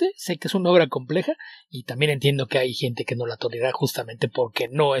bastante, sé que es una obra compleja y también entiendo que hay gente que no la tolera justamente porque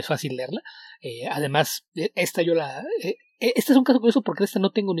no es fácil leerla. Además, esta es un caso curioso porque esta no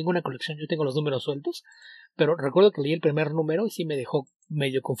tengo ninguna colección, yo tengo los números sueltos, pero recuerdo que leí el primer número y sí me dejó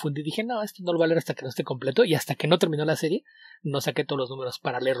medio confundido. Dije, no, esto no lo voy a leer hasta que no esté completo, y hasta que no terminó la serie no saqué todos los números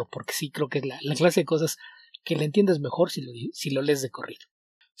para leerlo, porque sí creo que es la clase de cosas que le entiendes mejor si lo lees de corrido.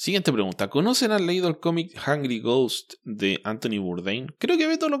 Siguiente pregunta. ¿Conocen o han leído el cómic Hungry Ghost de Anthony Bourdain? Creo que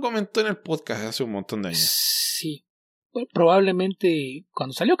Beto lo comentó en el podcast hace un montón de años. Sí. Bueno, probablemente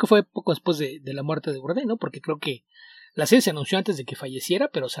cuando salió, que fue poco después de la muerte de Bourdain, ¿no? Porque creo que la serie se anunció antes de que falleciera,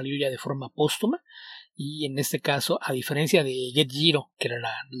 pero salió ya de forma póstuma. Y en este caso, a diferencia de Get Jiro, que era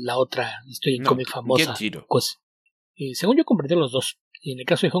la otra historia en cómic famosa, Get Jiro. Pues, según yo comprendí los dos. Y en el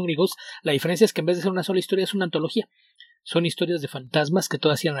caso de Hungry Ghost, la diferencia es que en vez de ser una sola historia, es una antología. Son historias de fantasmas que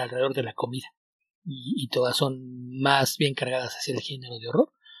todas giran alrededor de la comida. Y todas son más bien cargadas hacia el género de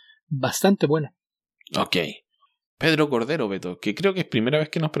horror. Bastante buena. Ok. Pedro Cordero, Beto, que creo que es primera vez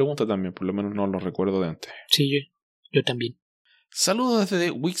que nos pregunta también, por lo menos no lo recuerdo de antes. Sí, yo también. Saludos desde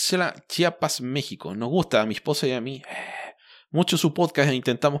Huixla, Chiapas, México. Nos gusta a mi esposa y a mí mucho su podcast e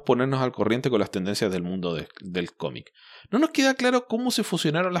intentamos ponernos al corriente con las tendencias del mundo del cómic. No nos queda claro cómo se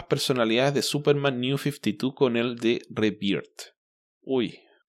fusionaron las personalidades de Superman New 52 con el de Rebirth. Uy.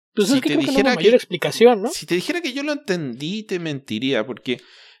 Pues si es que creo que no hay mayor explicación, ¿no? Si te dijera que yo lo entendí, te mentiría, porque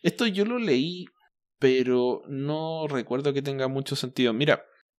esto yo lo leí, pero no recuerdo que tenga mucho sentido. Mira,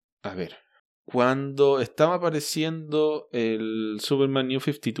 a ver. Cuando estaba apareciendo el Superman New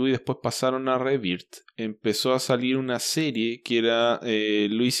 52 y después pasaron a Rebirth, empezó a salir una serie que era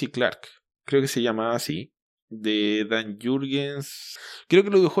Lois y Clark, creo que se llamaba así, de Dan Jurgens, creo que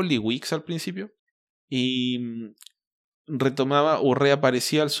lo dibujó Lee Wicks al principio, y retomaba o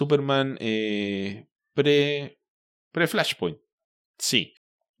reaparecía el Superman pre-Flashpoint, sí,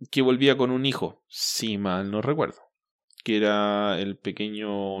 que volvía con un hijo, si mal no recuerdo, que era el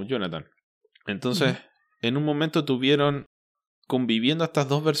pequeño Jonathan. Entonces, en un momento tuvieron conviviendo estas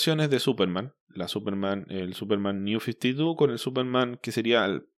dos versiones de Superman, el Superman New 52 con el Superman que sería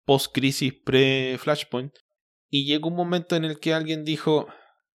el post-crisis pre-Flashpoint, y llegó un momento en el que alguien dijo,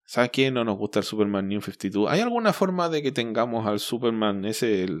 ¿sabes qué? No nos gusta el Superman New 52. ¿Hay alguna forma de que tengamos al Superman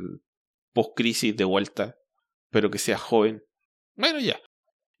ese, el post-crisis de vuelta, pero que sea joven? Bueno, ya.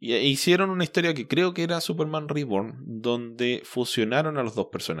 Y hicieron una historia que creo que era Superman Reborn, donde fusionaron a los dos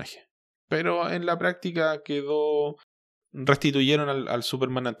personajes. Pero en la práctica restituyeron al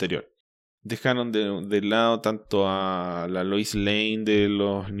Superman anterior. Dejaron de lado tanto a la Lois Lane de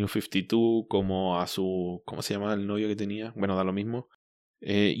los New 52 como a su, ¿cómo se llamaba el novio que tenía? Bueno, da lo mismo.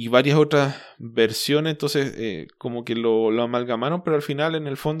 Y varias otras versiones, entonces como que lo amalgamaron, pero al final en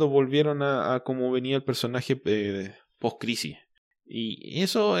el fondo volvieron a cómo venía el personaje post-crisis. Y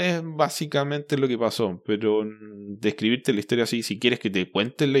eso es básicamente lo que pasó, pero describirte la historia así, si quieres que te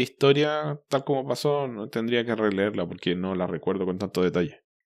cuenten la historia tal como pasó, no tendría que releerla porque no la recuerdo con tanto detalle.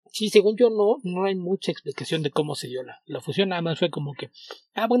 Sí, según yo no hay mucha explicación de cómo se dio la fusión, nada más fue como que,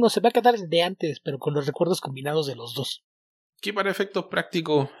 bueno, se va a quedar de antes, pero con los recuerdos combinados de los dos. Que para efectos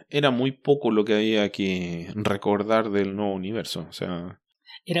prácticos era muy poco lo que había que recordar del nuevo universo, o sea,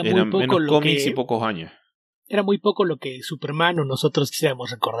 era muy poco menos cómics y pocos años. Era muy poco lo que Superman o nosotros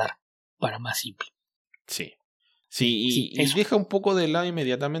quisiéramos recordar, para más simple. Sí. Sí, y deja un poco de lado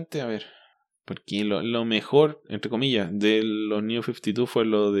inmediatamente, a ver, porque lo mejor, entre comillas, de los New 52 fue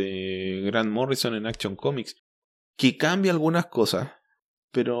lo de Grant Morrison en Action Comics, que cambia algunas cosas,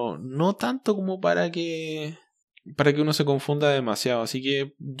 pero no tanto como para que uno se confunda demasiado. Así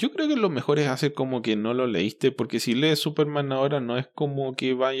que yo creo que lo mejor es hacer como que no lo leíste, porque si lees Superman ahora no es como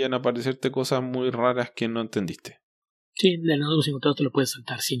que vayan a aparecerte cosas muy raras que no entendiste. Sí, de los nuevos encontrados te lo puedes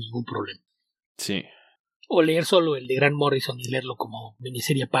saltar sin ningún problema. Sí. O leer solo el de Grant Morrison y leerlo como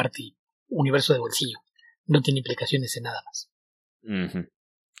miniserie aparte y universo de bolsillo. No tiene implicaciones en nada más. Uh-huh.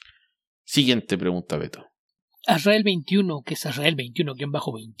 Siguiente pregunta, Beto. Azrael 21, que es Azrael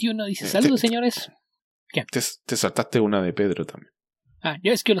 21-21, dice: saludos, señores. ¿Qué? Te saltaste una de Pedro también.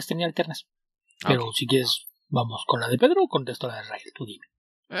 Yo es que las tenía alternas. Pero okay. Si quieres, vamos con la de Pedro o contesto la de Azrael, tú dime.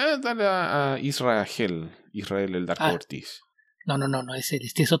 Dale a Israel el Dark Ortiz. No,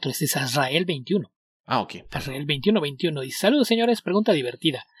 este es otro, este es Azrael 21. Ok. Azrael 21-21 dice: saludos, señores, pregunta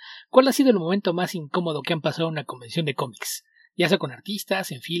divertida. ¿Cuál ha sido el momento más incómodo que han pasado en una convención de cómics? Ya sea con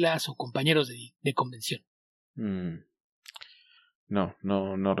artistas, en filas o compañeros de convención.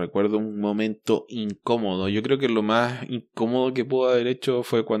 No recuerdo un momento incómodo. Yo creo que lo más incómodo que puedo haber hecho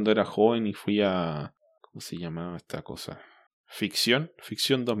fue cuando era joven y fui a... ¿Cómo se llamaba esta cosa? Ficción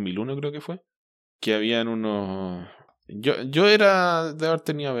 2001 creo que fue. Que habían unos... Yo era de haber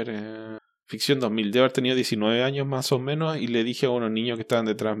tenido, Ficción 2000, de haber tenido 19 años más o menos, y le dije a unos niños que estaban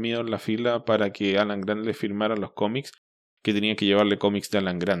detrás mío en la fila para que Alan Grant les firmara los cómics, que tenían que llevarle cómics de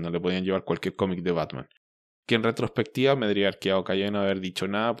Alan Grant, no le podían llevar cualquier cómic de Batman. Que en retrospectiva me debería haber quedado callado y no haber dicho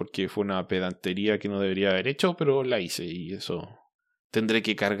nada porque fue una pedantería que no debería haber hecho, pero la hice y eso tendré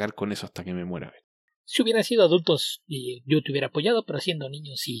que cargar con eso hasta que me muera. Si hubieran sido adultos yo te hubiera apoyado, pero siendo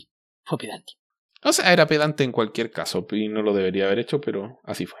niño sí fue pedante. O sea, era pedante en cualquier caso y no lo debería haber hecho, pero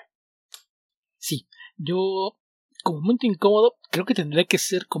así fue. Sí, yo como momento incómodo creo que tendría que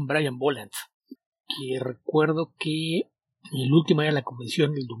ser con Brian Bolland, que recuerdo que el último día de la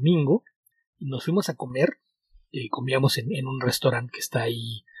convención, el domingo, nos fuimos a comer. Comíamos en un restaurante que está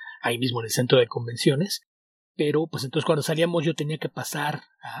ahí mismo en el centro de convenciones, pero pues entonces cuando salíamos yo tenía que pasar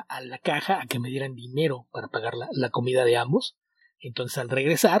a la caja a que me dieran dinero para pagar la comida de ambos. Entonces al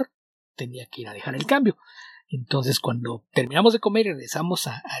regresar tenía que ir a dejar el cambio. Entonces cuando terminamos de comer y regresamos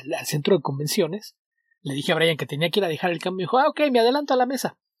al centro de convenciones, le dije a Brian que tenía que ir a dejar el cambio y dijo: ok, me adelanto a la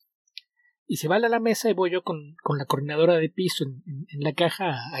mesa. Y se va a la mesa y voy yo con la coordinadora de piso en la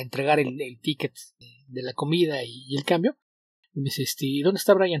caja a entregar el ticket de la comida y el cambio. Y me dice: ¿dónde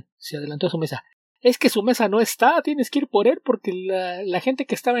está Brian? Se adelantó a su mesa. Es que su mesa no está, tienes que ir por él porque la gente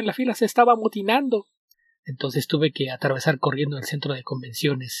que estaba en la fila se estaba amotinando. Entonces tuve que atravesar corriendo el centro de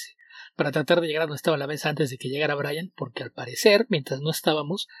convenciones para tratar de llegar a donde estaba la mesa antes de que llegara Brian, porque al parecer, mientras no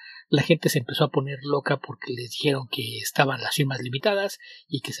estábamos, la gente se empezó a poner loca porque les dijeron que estaban las firmas limitadas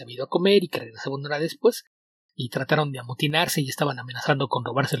y que se había ido a comer y que regresaba una hora después, y trataron de amotinarse y estaban amenazando con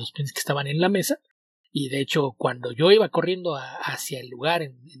robarse los pins que estaban en la mesa. Y de hecho, cuando yo iba corriendo hacia el lugar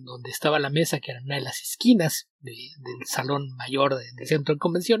en donde estaba la mesa, que era una de las esquinas del salón mayor del centro de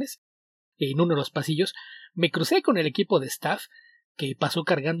convenciones, en uno de los pasillos, me crucé con el equipo de staff que pasó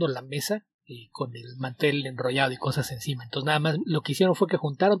cargando la mesa con el mantel enrollado y cosas encima. Entonces nada más lo que hicieron fue que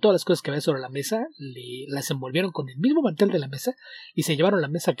juntaron todas las cosas que había sobre la mesa, las envolvieron con el mismo mantel de la mesa y se llevaron la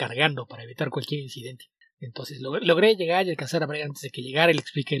mesa cargando para evitar cualquier incidente. Entonces logré llegar y alcanzar a Brian antes de que llegara y le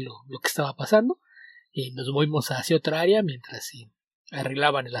expliqué lo que estaba pasando. Nos movimos hacia otra área mientras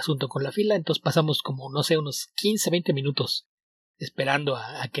arreglaban el asunto con la fila. Entonces pasamos como, no sé, unos 15-20 minutos esperando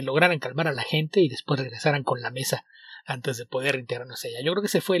a que lograran calmar a la gente y después regresaran con la mesa antes de poder integrarnos a ella. Yo creo que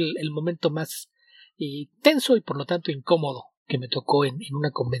ese fue el momento más tenso y por lo tanto incómodo que me tocó en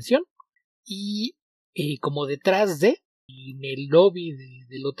una convención. Y como detrás en el lobby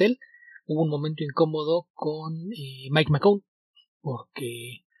del hotel, hubo un momento incómodo con Mike McCone,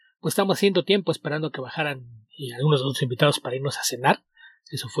 porque pues estamos haciendo tiempo esperando a que bajaran algunos de los invitados para irnos a cenar.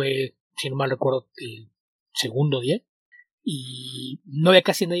 Eso fue, si no mal recuerdo, el segundo día. Y no había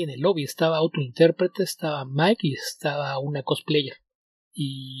casi nadie en el lobby. Estaba otro intérprete, estaba Mike y estaba una cosplayer.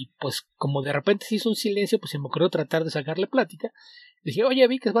 Y pues como de repente se hizo un silencio, pues se me ocurrió tratar de sacarle plática. Dije: oye,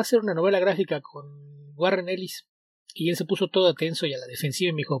 vi que va a ser una novela gráfica con Warren Ellis. Y él se puso todo tenso y a la defensiva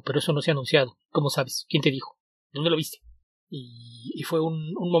y me dijo: pero eso no se ha anunciado. ¿Cómo sabes? ¿Quién te dijo? ¿Dónde lo viste? Y fue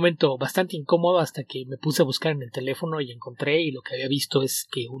un momento bastante incómodo hasta que me puse a buscar en el teléfono y encontré, y lo que había visto es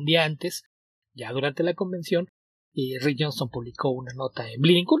que un día antes, ya durante la convención, Rick Johnson publicó una nota en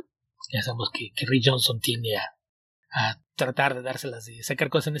Bleeding Cool. Ya sabemos que Rick Johnson tiende a tratar de dárselas de sacar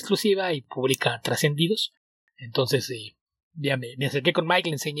cosas en exclusiva y publica trascendidos. Entonces ya me acerqué con Mike,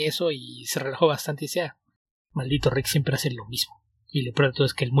 le enseñé eso y se relajó bastante y decía: maldito Rick siempre hace lo mismo. Y lo peor de todo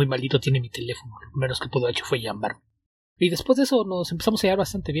es que el muy maldito tiene mi teléfono. Lo menos que pudo haber hecho fue llamarme. Y después de eso nos empezamos a llevar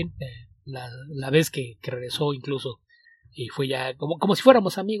bastante bien. La vez que regresó incluso Y fue ya como si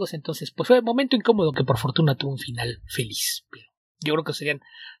fuéramos amigos, entonces pues fue un momento incómodo que por fortuna tuvo un final feliz. Pero yo creo que serían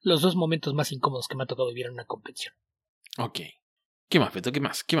los 2 momentos más incómodos que me ha tocado vivir en una convención. Ok. ¿Qué más, Beto? ¿Qué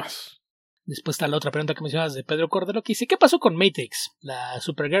más? Después está la otra pregunta que mencionabas de Pedro Cordero, que dice: ¿qué pasó con Matrix, la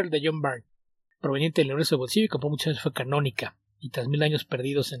Supergirl de John Byrne, proveniente del universo de Bolsillo y que por muchos años fue canónica, y tras 1000 años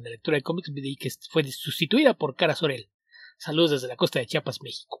perdidos en la lectura de cómics, vi que fue sustituida por Kara Zor-El? Saludos desde la costa de Chiapas,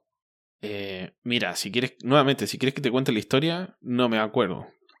 México. Mira, si quieres que te cuente la historia, no me acuerdo.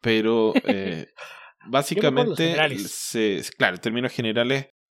 Pero básicamente, claro, en términos generales,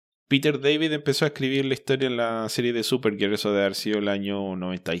 Peter David empezó a escribir la historia en la serie de Supergirl, eso de haber sido el año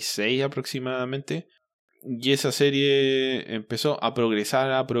 96 aproximadamente. Y esa serie empezó a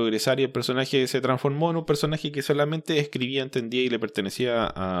progresar y el personaje se transformó en un personaje que solamente escribía, entendía y le pertenecía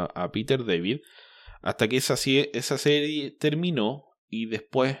a Peter David. Hasta que esa serie terminó y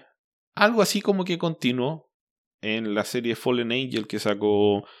después algo así como que continuó en la serie Fallen Angel que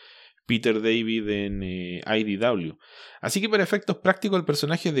sacó Peter David en IDW. Así que para efectos prácticos el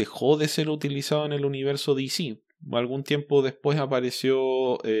personaje dejó de ser utilizado en el universo DC. Algún tiempo después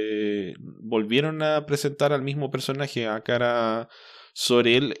apareció, volvieron a presentar al mismo personaje, a Kara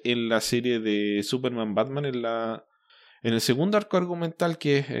Zor-El, en la serie de Superman Batman, en el segundo arco argumental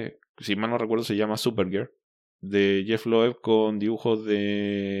que es, si mal no recuerdo, se llama Supergirl, de Jeff Loeb con dibujos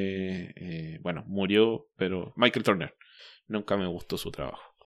de... murió, pero Michael Turner. Nunca me gustó su trabajo.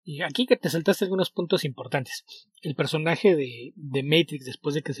 Y aquí que te saltaste algunos puntos importantes. El personaje de Matrix,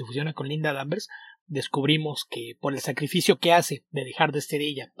 después de que se fusiona con Linda Danvers, descubrimos que por el sacrificio que hace de dejar de ser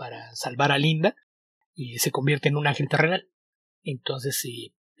ella para salvar a Linda, se convierte en un ángel terrenal. Entonces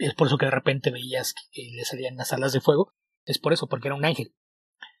es por eso que de repente veías que le salían las alas de fuego. Es por eso, porque era un ángel.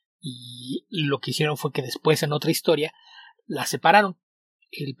 Y lo que hicieron fue que después, en otra historia, la separaron.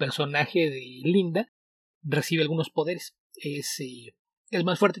 El personaje de Linda recibe algunos poderes. Es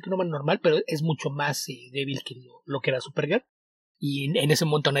más fuerte que un humano normal, pero es mucho más débil que lo que era Supergirl. Y en ese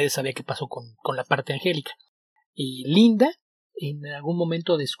momento nadie sabía qué pasó con la parte angélica. Y Linda en algún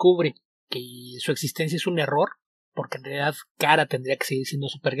momento descubre que su existencia es un error, porque en realidad Kara tendría que seguir siendo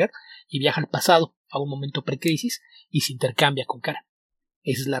Supergirl, y viaja al pasado, a un momento precrisis, y se intercambia con Kara.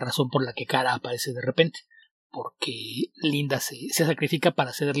 Esa es la razón por la que Kara aparece de repente, porque Linda se sacrifica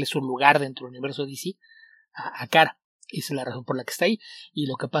para cederle su lugar dentro del universo DC a Kara. Esa es la razón por la que está ahí. Y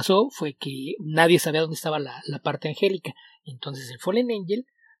lo que pasó fue que nadie sabía dónde estaba la parte angélica. Entonces en Fallen Angel,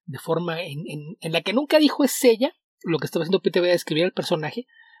 de forma en la que nunca dijo es ella, lo que estaba haciendo PTV era escribir al personaje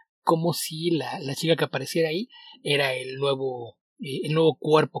como si la chica que apareciera ahí era el nuevo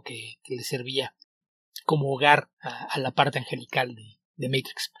cuerpo que le servía como hogar a la parte angelical de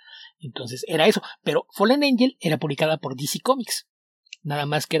Matrix. Entonces era eso. Pero Fallen Angel era publicada por DC Comics. Nada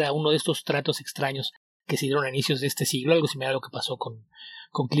más que era uno de estos tratos extraños que se dieron a inicios de este siglo, algo similar a lo que pasó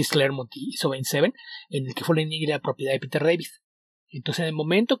con Chris Claremont y Sovereign Seven, en el que Fallen Angel era propiedad de Peter David. Entonces, en el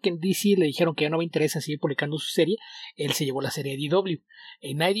momento que en DC le dijeron que ya no me interesa seguir publicando su serie, él se llevó la serie a IDW.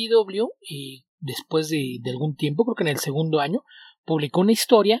 En IDW, después de algún tiempo, creo que en el segundo año, publicó una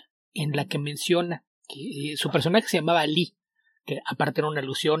historia en la que menciona que su personaje se llamaba Lee, que aparte era una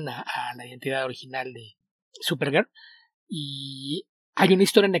alusión a la identidad original de Supergirl, y hay una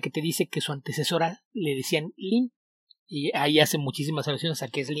historia en la que te dice que su antecesora le decían Lynn, y ahí hace muchísimas alusiones a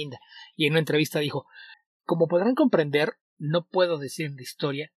que es Linda. Y en una entrevista dijo: como podrán comprender, no puedo decir en la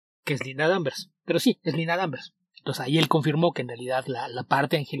historia que es Linda Danvers, pero sí, es Linda Danvers. Entonces ahí él confirmó que en realidad la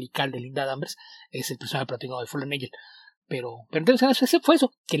parte angelical de Linda Danvers es el personaje protagonista de Fallen Angel. Pero entonces ese fue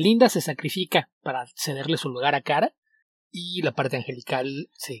eso, que Linda se sacrifica para cederle su lugar a Kara, y la parte angelical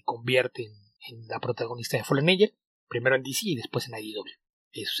se convierte en la protagonista de Fallen Angel, primero en DC y después en IDW.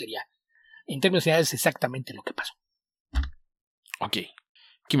 Eso sería, en términos generales, exactamente lo que pasó. Ok.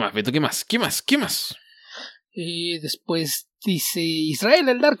 ¿Qué más, Beto? ¿Qué más? Y después dice Israel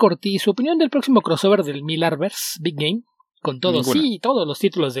el Dark Ortiz, su opinión del próximo crossover del Millarverse Big Game, con todos, sí, todos los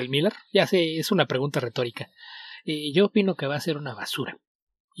títulos del Miller. Ya sé, es una pregunta retórica. Yo opino que va a ser una basura.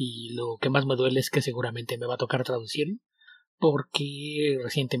 Y lo que más me duele es que seguramente me va a tocar traducirlo, porque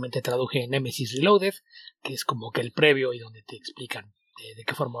recientemente traduje Nemesis Reloaded, que es como que el previo y donde te explican de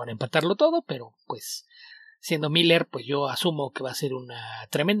qué forma van a empatarlo todo, pero pues siendo Miller, pues yo asumo que va a ser una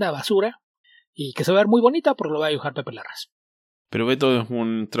tremenda basura y que se va a ver muy bonita porque lo va a dibujar Pepe Larraz. Pero Beto es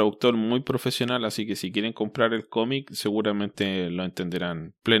un traductor muy profesional, así que si quieren comprar el cómic seguramente lo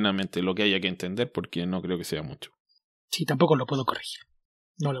entenderán plenamente, lo que haya que entender, porque no creo que sea mucho. Sí, tampoco lo puedo corregir.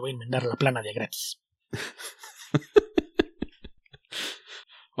 No le voy a enmendar la plana de gratis.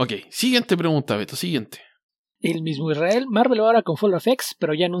 Ok, siguiente pregunta, Beto, siguiente. El mismo Israel, Marvel ahora con Fall of X,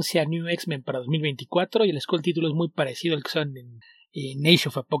 pero ya anuncia New X-Men para 2024 y el título es muy parecido al que son en Age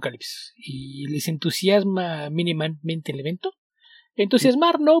of Apocalypse. ¿Y les entusiasma mínimamente el evento?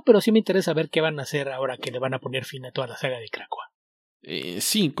 Entusiasmar no, pero sí me interesa ver qué van a hacer ahora que le van a poner fin a toda la saga de Krakoa.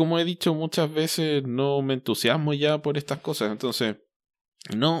 Sí, como he dicho muchas veces, no me entusiasmo ya por estas cosas, entonces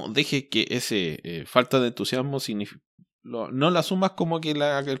no deje que ese falta de entusiasmo no la asumas como que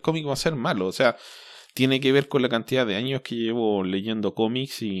el cómic va a ser malo, o sea, tiene que ver con la cantidad de años que llevo leyendo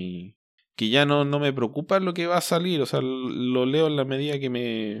cómics y que ya no me preocupa lo que va a salir, o sea, lo leo en la medida que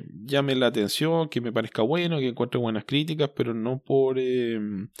me llame la atención, que me parezca bueno, que encuentre buenas críticas, pero no por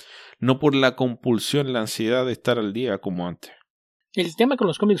la compulsión, la ansiedad de estar al día como antes. El tema con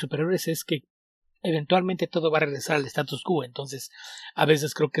los cómics superiores es que eventualmente todo va a regresar al status quo, entonces a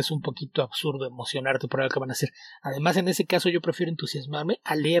veces creo que es un poquito absurdo emocionarte por algo que van a hacer. Además, en ese caso yo prefiero entusiasmarme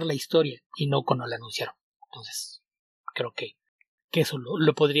a leer la historia y no cuando la anunciaron. Entonces, creo que eso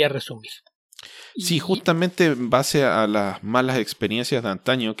lo podría resumir. Sí, justamente en base a las malas experiencias de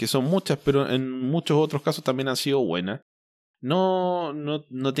antaño, que son muchas, pero en muchos otros casos también han sido buenas. No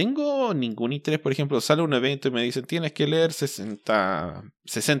tengo ningún interés, por ejemplo, sale un evento y me dicen tienes que leer 60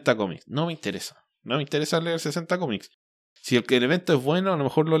 cómics. No me interesa. No me interesa leer 60 cómics. Si el evento es bueno, a lo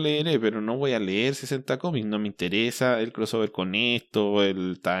mejor lo leeré, pero no voy a leer 60 cómics. No me interesa el crossover con esto,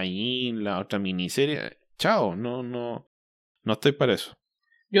 el tie-in, la otra miniserie. Chao, no estoy para eso.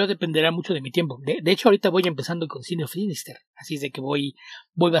 Yo dependerá mucho de mi tiempo. De hecho, ahorita voy empezando con Cine of Sinister, así es de que voy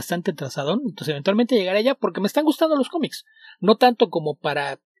bastante atrasadón. Entonces, eventualmente llegaré allá porque me están gustando los cómics. No tanto como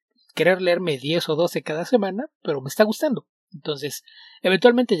para querer leerme 10 o 12 cada semana, pero me está gustando. Entonces,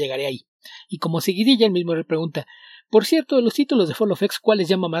 eventualmente llegaré ahí. Y como seguidilla, el mismo le pregunta, por cierto, de los títulos de Fall of X, ¿cuál les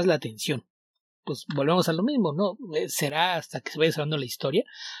llama más la atención? Pues volvemos a lo mismo, ¿no? Será hasta que se vaya desarrollando la historia,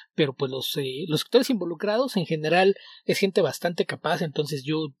 pero pues los actores involucrados en general es gente bastante capaz, entonces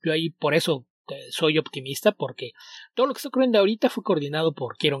yo ahí por eso soy optimista, porque todo lo que está ocurriendo ahorita fue coordinado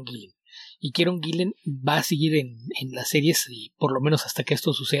por Kieron Gillen, y Kieron Gillen va a seguir en las series, por lo menos hasta que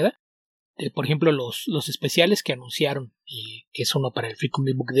esto suceda. Por ejemplo, los especiales que anunciaron, que es uno para el Free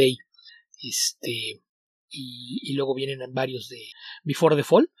Comic Book Day, y luego vienen varios de Before the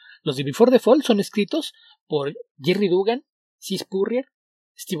Fall. Los de Before the Fall son escritos por Jerry Dugan, Cy Spurrier,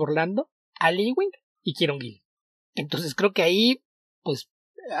 Steve Orlando, Al Ewing y Kieron Gillen. Entonces creo que ahí, pues,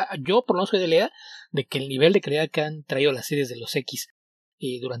 yo por lo menos soy de la idea de que el nivel de calidad que han traído las series de los X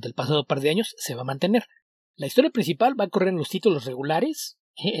durante el pasado par de años se va a mantener. La historia principal va a correr en los títulos regulares,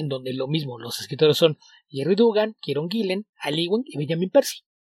 en donde lo mismo, los escritores son Jerry Dugan, Kieron Gillen, Al Ewing y Benjamin Percy.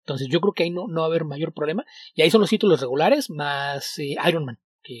 Entonces yo creo que ahí no va a haber mayor problema. Y ahí son los títulos regulares más Iron Man,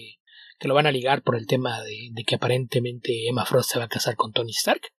 que lo van a ligar por el tema de que aparentemente Emma Frost se va a casar con Tony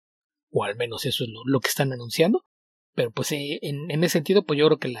Stark. O al menos eso es lo que están anunciando. Pero pues en ese sentido, pues yo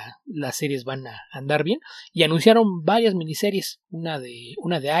creo que las series van a andar bien. Y anunciaron varias miniseries. Una de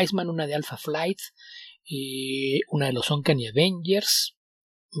Iceman, una de Alpha Flight, una de los Uncanny Avengers,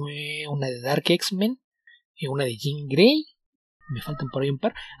 una de Dark X-Men, una de Jean Grey. Me faltan por ahí un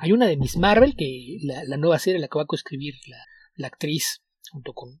par. Hay una de Miss Marvel, que la nueva serie la que va a coescribir la actriz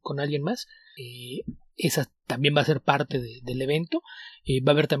junto con alguien más. Esa también va a ser parte del evento.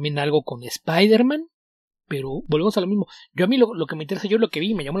 Va a haber también algo con Spider-Man. Pero volvemos a lo mismo. Yo a mí lo que me interesa, yo lo que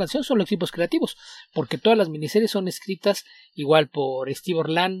vi y me llamó la atención son los equipos creativos. Porque todas las miniseries son escritas igual por Steve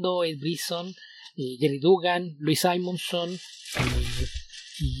Orlando, Ed Brisson, Jerry Dugan, Louis Simonson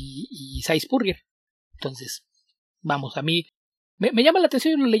y Cy Spurrier. Entonces, vamos, a mí me llama la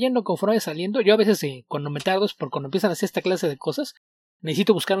atención irlo leyendo conforme vaya saliendo. Yo a veces cuando me tardo es porque cuando empiezan a hacer esta clase de cosas,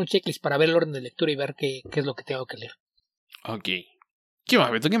 necesito buscar un checklist para ver el orden de lectura y ver qué es lo que tengo que leer. Ok. ¿Qué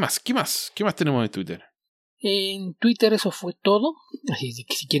más, Beto? ¿Qué más tenemos en Twitter? En Twitter eso fue todo. Así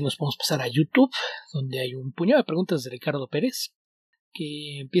que si quieren nos podemos pasar a YouTube, donde hay un puñado de preguntas de Ricardo Pérez,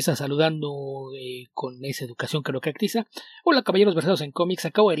 que empieza saludando con esa educación que lo caracteriza. Hola caballeros versados en cómics,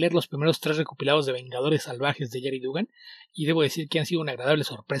 acabo de leer los primeros 3 recopilados de Vengadores Salvajes de Jerry Dugan y debo decir que han sido una agradable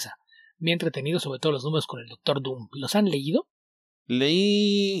sorpresa. Me he entretenido sobre todo los números con el Doctor Doom. ¿Los han leído?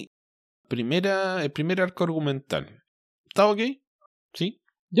 Leí el primer arco argumental. ¿Está ok? ¿Sí?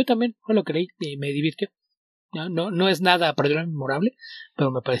 Yo también fue lo que leí y me divirtió. No es nada particularmente memorable,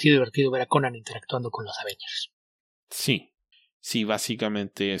 pero me pareció divertido ver a Conan interactuando con los Avengers. Sí,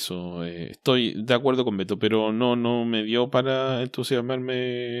 básicamente eso. Estoy de acuerdo con Beto, pero no me dio para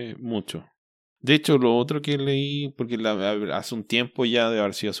entusiasmarme mucho. De hecho, lo otro que leí, porque hace un tiempo ya, debe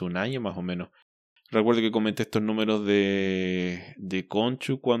haber sido hace un año más o menos. Recuerdo que comenté estos números de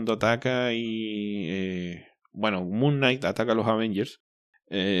Khonshu cuando ataca y... Moon Knight ataca a los Avengers.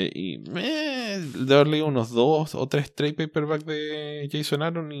 De haber leído unos 2 o 3 trade paperback de Jason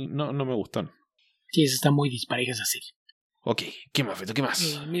Aaron y no me gustan. Sí, eso está muy dispareja esa serie. Ok, ¿qué más, Beto? ¿Qué más?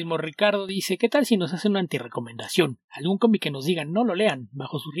 El mismo Ricardo dice, ¿qué tal si nos hacen una antirecomendación? Algún cómic que nos digan no lo lean,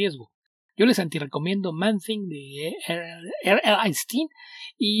 bajo su riesgo. Yo les antirecomiendo Man-Thing de R. Einstein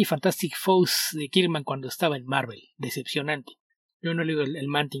y Fantastic Foes de Kirkman cuando estaba en Marvel. Decepcionante. Yo no leo el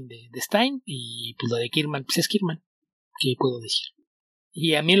Man-Thing de Stein y pues lo de Kirkman, pues es Kirkman. ¿Qué puedo decir?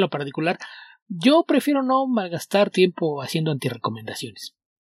 Y a mí en lo particular, yo prefiero no malgastar tiempo haciendo antirecomendaciones.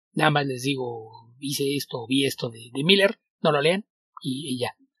 Nada más les digo, hice esto, vi esto de Miller, no lo lean y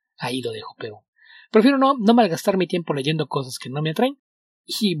ya, ahí lo dejo. Pero prefiero no malgastar mi tiempo leyendo cosas que no me atraen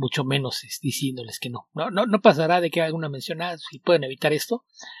y mucho menos diciéndoles que no. No pasará de que haga una mención, si pueden evitar esto,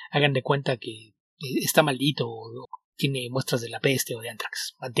 hagan de cuenta que está maldito o tiene muestras de la peste o de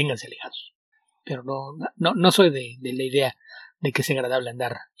anthrax, manténganse alejados. Pero no soy de la idea de que sea agradable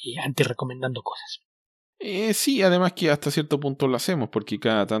andar anti-recomendando cosas. Sí, además que hasta cierto punto lo hacemos, porque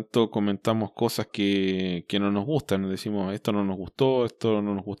cada tanto comentamos cosas que no nos gustan. Decimos, esto no nos gustó.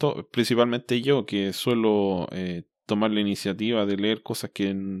 Principalmente yo, que suelo tomar la iniciativa de leer cosas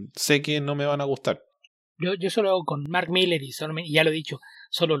que sé que no me van a gustar. Yo solo hago con Mark Miller y ya lo he dicho,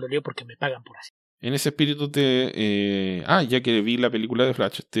 solo lo leo porque me pagan por así. En ese espíritu ya que vi la película de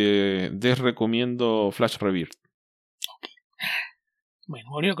Flash, te desrecomiendo Flash Rebirth. Okay. Bueno,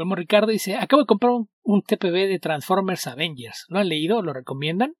 volviendo con Ricardo, dice, acabo de comprar un TPB de Transformers Avengers. ¿Lo han leído? ¿Lo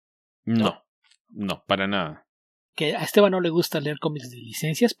recomiendan? No, para nada. Que a Esteban no le gusta leer cómics de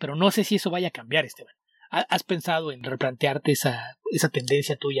licencias, pero no sé si eso vaya a cambiar, Esteban. ¿Has pensado en replantearte esa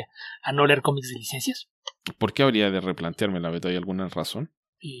tendencia tuya a no leer cómics de licencias? ¿Por qué habría de replanteármela, Beto? ¿Hay alguna razón?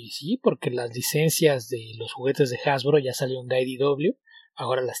 Y sí, porque las licencias de los juguetes de Hasbro ya salieron de IDW,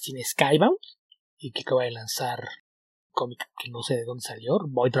 ahora las tiene Skybound, y que acaba de lanzar cómic que no sé de dónde salió,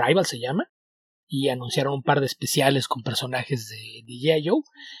 Void Rival se llama, y anunciaron un par de especiales con personajes de G.I. Joe,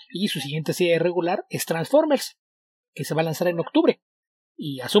 y su siguiente serie regular es Transformers, que se va a lanzar en octubre,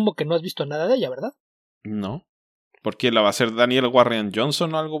 y asumo que no has visto nada de ella, ¿verdad? No. ¿Por qué la va a hacer Daniel Warren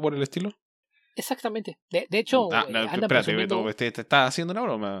Johnson o algo por el estilo? Exactamente. De hecho, espérate, Beto, te estás haciendo una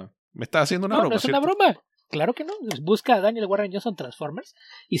broma. Me estás haciendo una broma. No es ¿cierto? una broma. Claro que no. Busca a Daniel Warren Johnson Transformers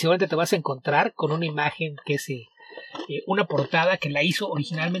y seguramente te vas a encontrar con una imagen que es una portada que la hizo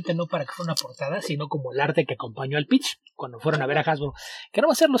originalmente no para que fuera una portada, sino como el arte que acompañó al pitch cuando fueron a ver a Hasbro.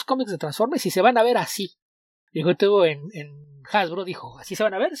 Queremos hacer los cómics de Transformers y se van a ver así. Dijo, tuvo en Hasbro, dijo, ¿así se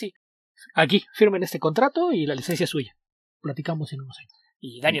van a ver? Sí. Aquí, firmen este contrato y la licencia es suya. Platicamos en unos años.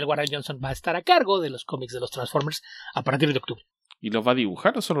 Y Daniel Warren Johnson va a estar a cargo de los cómics de los Transformers a partir de octubre. ¿Y los va a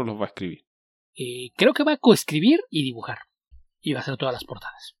dibujar o solo los va a escribir? Creo que va a coescribir y dibujar. Y va a hacer todas las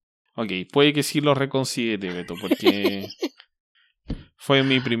portadas. Ok, puede que sí lo reconsidere, Beto, porque fue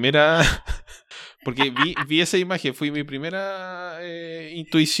mi primera... Porque vi esa imagen, fue mi primera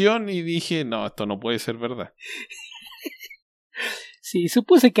intuición y dije, no, esto no puede ser verdad. Sí,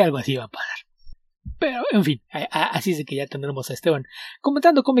 supuse que algo así iba a pasar. Pero, en fin, así es de que ya tendremos a Esteban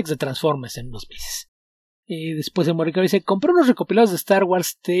comentando cómics de Transformers en unos meses. Después de Morrico dice, compré unos recopilados de Star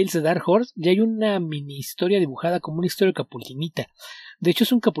Wars Tales de Dark Horse y hay una mini historia dibujada como una historia capulinita. De hecho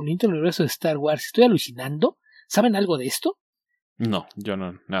es un capulinito en el universo de Star Wars. Estoy alucinando. ¿Saben algo de esto? No, yo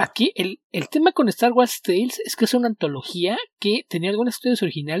no, nada. Aquí el tema con Star Wars Tales es que es una antología que tenía algunas historias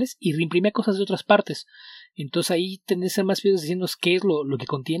originales y reimprimía cosas de otras partes. Entonces ahí tendré que ser más fieles diciendo qué es lo que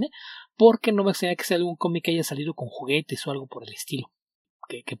contiene, porque no me extraña que sea algún cómic que haya salido con juguetes o algo por el estilo.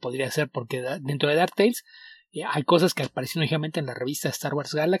 Que podría ser, porque dentro de Dark Tales hay cosas que aparecieron originalmente en la revista Star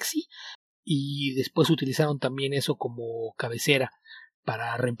Wars Galaxy y después utilizaron también eso como cabecera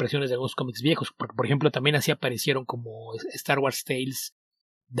para reimpresiones de algunos cómics viejos. Por ejemplo, también así aparecieron como Star Wars Tales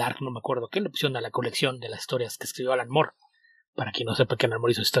Dark, no me acuerdo qué, le pusieron a la colección de las historias que escribió Alan Moore. Para quien no sepa que Alan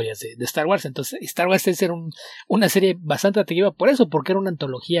Moore hizo historias de Star Wars. Entonces Star Wars Tales era una serie bastante atractiva por eso, porque era una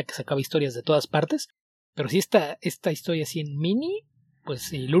antología que sacaba historias de todas partes. Pero si esta historia así en mini,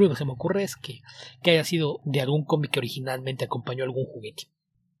 pues lo único que se me ocurre es que haya sido de algún cómic que originalmente acompañó algún juguete.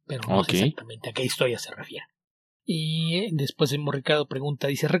 Pero no sé exactamente a qué historia se refiere. Y después Ricardo pregunta,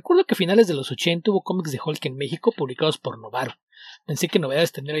 dice, recuerdo que a finales de los 80 hubo cómics de Hulk en México publicados por Novaro. Pensé que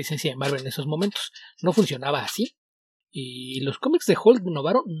Novedades tendría licencia de Marvel en esos momentos. No funcionaba así. Y los cómics de Hulk de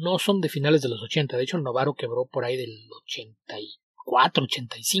Novaro no son de finales de los 80. De hecho, Novaro quebró por ahí del 84,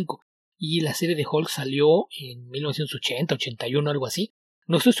 85. Y la serie de Hulk salió en 1980, 81, algo así.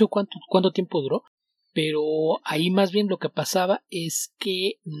 No sé cuánto tiempo duró, pero ahí más bien lo que pasaba es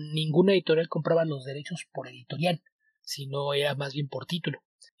que ninguna editorial compraba los derechos por editorial, sino era más bien por título.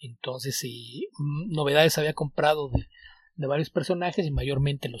 Entonces, Novedades había comprado de varios personajes y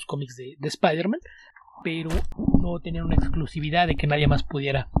mayormente los cómics de Spider-Man, pero no tenían una exclusividad de que nadie más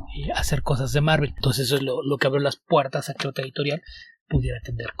pudiera hacer cosas de Marvel. Entonces eso es lo que abrió las puertas a que otra editorial pudiera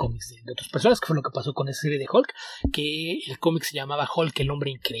tener cómics de otras personas, que fue lo que pasó con esa serie de Hulk, que el cómic se llamaba Hulk, el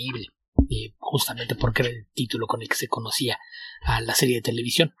hombre increíble, justamente porque era el título con el que se conocía a la serie de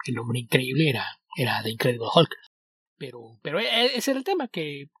televisión. El hombre increíble era The Incredible Hulk. Pero ese era el tema,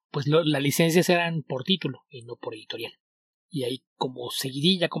 que pues las licencias eran por título y no por editorial. Y ahí, como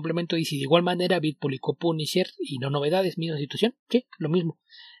seguidilla, complemento, dice: de igual manera Vid publicó Punisher y No Novedades, misma situación, sí, lo mismo.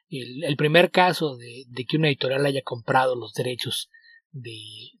 El primer caso de que una editorial haya comprado los derechos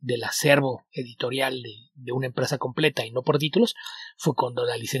del acervo editorial de una empresa completa y no por títulos fue cuando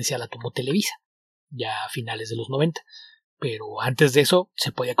la licencia la tomó Televisa, ya a finales de los 90. Pero antes de eso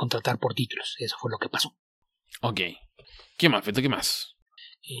se podía contratar por títulos. Eso fue lo que pasó. Ok. ¿Qué más, Beto? ¿Qué más?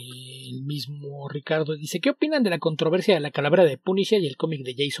 El mismo Ricardo dice: ¿qué opinan de la controversia de la calavera de Punisher y el cómic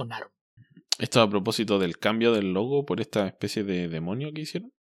de Jason Aaron? Esto a propósito del cambio del logo por esta especie de demonio que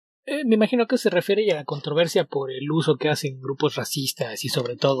hicieron. Me imagino que se refiere a la controversia por el uso que hacen grupos racistas y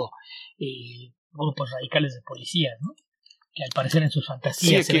sobre todo grupos radicales de policías, ¿no? Que al parecer en sus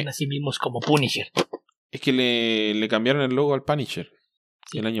fantasías se ven a sí mismos como Punisher. Es que le cambiaron el logo al Punisher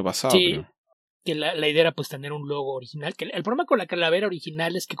el año pasado, creo. Que la idea era pues tener un logo original. Que el problema con la calavera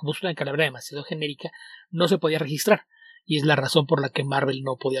original es que como es una calavera demasiado genérica, no se podía registrar. Y es la razón por la que Marvel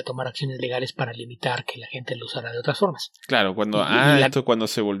no podía tomar acciones legales para limitar que la gente lo usara de otras formas. Claro, cuando esto cuando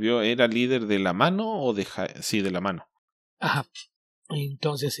se volvió, ¿era líder de la mano o sí, de la mano? Ajá.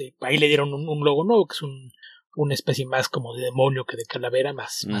 Entonces ahí le dieron un logo nuevo, que es una especie más como de demonio que de calavera,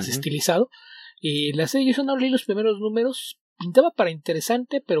 más estilizado. La serie yo no leí los primeros números. Pintaba para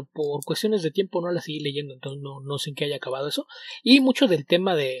interesante, pero por cuestiones de tiempo no la seguí leyendo, entonces no sé en qué haya acabado eso. Y mucho del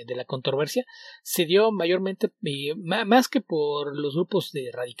tema de la controversia se dio mayormente, más que por los grupos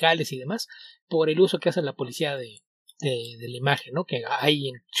de radicales y demás, por el uso que hace la policía de la imagen, ¿no? Que hay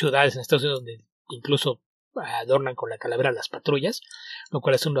en ciudades en Estados Unidos donde incluso adornan con la calavera las patrullas, lo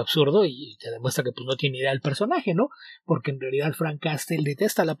cual es un absurdo y te demuestra que pues no tiene idea del personaje, ¿no? Porque en realidad Frank Castle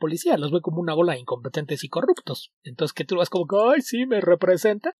detesta a la policía, los ve como una bola de incompetentes y corruptos. Entonces que tú vas como que, ay, sí, me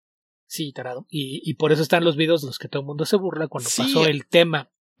representa. Sí, tarado. Y por eso están los videos de los que todo el mundo se burla cuando pasó el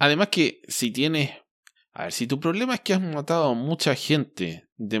tema. Además que si tienes... A ver, si tu problema es que has matado a mucha gente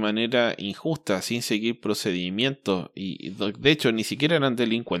de manera injusta, sin seguir procedimientos, y de hecho ni siquiera eran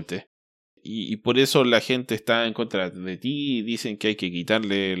delincuentes, y por eso la gente está en contra de ti, dicen que hay que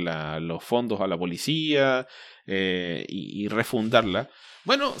quitarle los fondos a la policía y refundarla.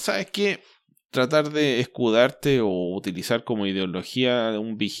 Bueno, ¿sabes qué? Tratar de escudarte o utilizar como ideología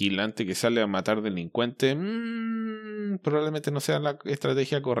un vigilante que sale a matar delincuentes probablemente no sea la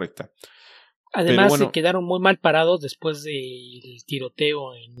estrategia correcta. Además se quedaron muy mal parados después del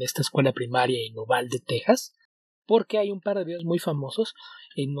tiroteo en esta escuela primaria en Uvalde, Texas, porque hay un par de videos muy famosos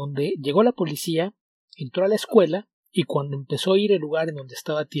en donde llegó la policía, entró a la escuela y cuando empezó a ir el lugar en donde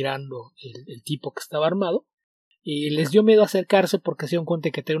estaba tirando el tipo que estaba armado, les dio miedo acercarse porque se dieron cuenta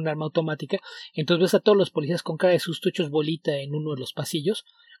que tenía un arma automática. Entonces ves a todos los policías con cara de susto hechos bolita en uno de los pasillos,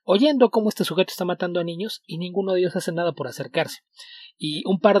 oyendo cómo este sujeto está matando a niños y ninguno de ellos hace nada por acercarse. Y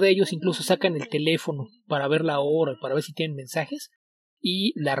un par de ellos incluso sacan el teléfono para ver la hora, para ver si tienen mensajes.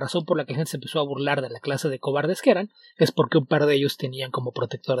 Y la razón por la que la gente se empezó a burlar de la clase de cobardes que eran es porque un par de ellos tenían como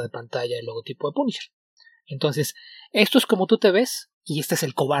protector de pantalla el logotipo de Punisher. Entonces, esto es como tú te ves y este es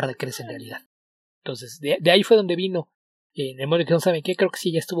el cobarde que eres en realidad. Entonces, de ahí fue donde vino en el momento que no saben qué, creo que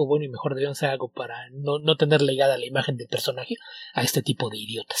sí ya estuvo bueno y mejor debieron hacer algo para no tener ligada la imagen del personaje a este tipo de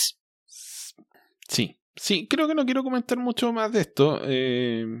idiotas. Sí, creo que no quiero comentar mucho más de esto.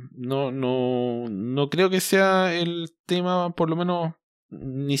 No creo que sea el tema, por lo menos,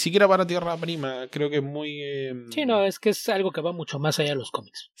 ni siquiera para Tierra Prima. Creo que es muy... Sí, no, es que es algo que va mucho más allá de los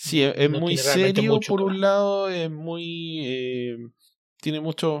cómics. Sí, es muy serio por un lado, es muy... tiene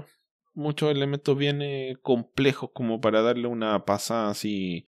muchos elementos bien complejos como para darle una pasada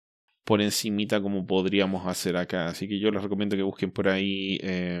así por encimita como podríamos hacer acá. Así que yo les recomiendo que busquen por ahí...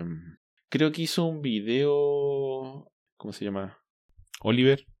 creo que hizo un video... ¿Cómo se llama?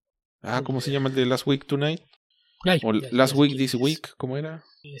 Oliver. ¿Cómo se llama el de Last Week Tonight? O Last Week This Week, ¿cómo era?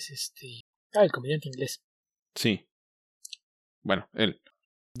 Es el comediante inglés. Sí. Bueno, él.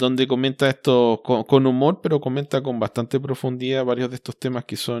 Donde comenta esto con humor, pero comenta con bastante profundidad varios de estos temas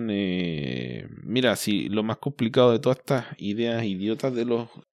que son... mira, si lo más complicado de todas estas ideas idiotas de los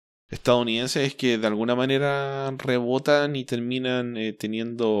estadounidenses es que de alguna manera rebotan y terminan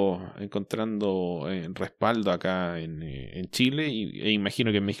encontrando respaldo acá en Chile e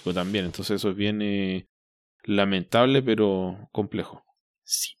imagino que en México también. Entonces eso es bien lamentable pero complejo.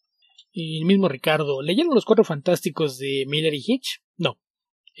 Sí. Y el mismo Ricardo, ¿leyeron Los Cuatro Fantásticos de Miller y Hitch? No,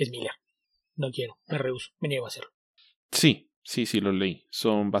 es Miller. No quiero, me rehúso, me niego a hacerlo. Sí, los leí.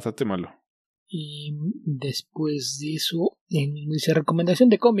 Son bastante malos. Y después de eso, dice recomendación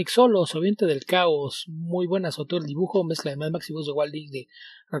de cómics solo, Soviente del Caos, muy buena, sobre todo el dibujo, mezcla de Mad Max y voz de Walt Disney,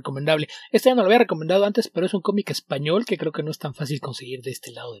 recomendable. Este ya no lo había recomendado antes, pero es un cómic español que creo que no es tan fácil conseguir de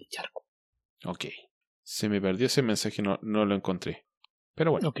este lado del charco. Ok, se me perdió ese mensaje, no lo encontré.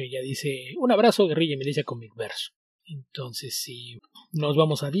 Pero bueno. Ok, ya dice, un abrazo, guerrilla, me dice Comicverso. Entonces, si nos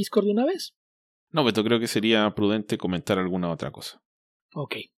vamos a Discord de una vez. No, Beto, creo que sería prudente comentar alguna otra cosa.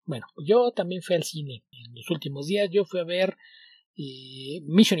 Ok, bueno, yo también fui al cine en los últimos días. Yo fui a ver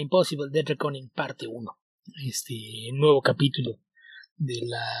Mission Impossible Dead Reckoning parte 1. Este nuevo capítulo de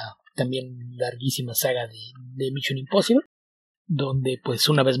la también larguísima saga de Mission Impossible, donde pues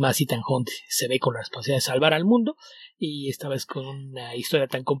una vez más Ethan Hunt se ve con la responsabilidad de salvar al mundo, y esta vez con una historia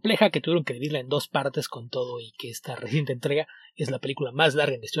tan compleja que tuvieron que dividirla en dos partes con todo, y que esta reciente entrega es la película más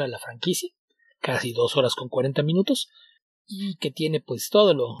larga en la historia de la franquicia, casi 2 horas con 40 minutos, y que tiene pues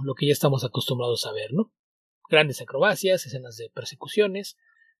todo lo que ya estamos acostumbrados a ver, ¿no? Grandes acrobacias, escenas de persecuciones,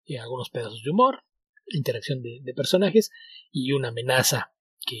 algunos pedazos de humor, interacción de personajes y una amenaza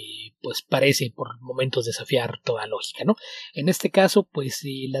que pues parece por momentos desafiar toda lógica, ¿no? En este caso pues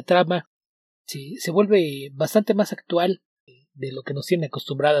la trama se vuelve bastante más actual de lo que nos tienen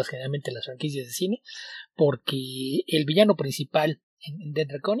acostumbradas generalmente las franquicias de cine, porque el villano principal en Dead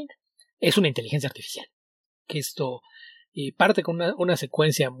Reckoning es una inteligencia artificial, que esto parte con una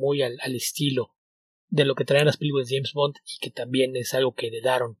secuencia muy al estilo de lo que traen las películas de James Bond, y que también es algo que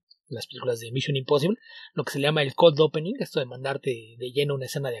heredaron las películas de Mission Impossible, lo que se llama el cold opening, esto de mandarte de lleno una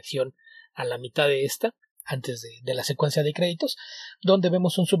escena de acción a la mitad de esta, antes de la secuencia de créditos, donde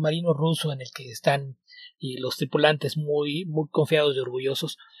vemos un submarino ruso en el que están los tripulantes muy confiados y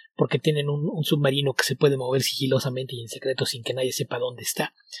orgullosos porque tienen un submarino que se puede mover sigilosamente y en secreto sin que nadie sepa dónde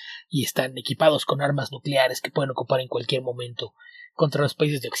está, y están equipados con armas nucleares que pueden ocupar en cualquier momento contra los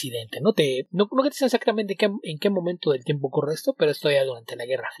países de Occidente. No te dicen exactamente en qué momento del tiempo ocurre esto, pero esto ya durante la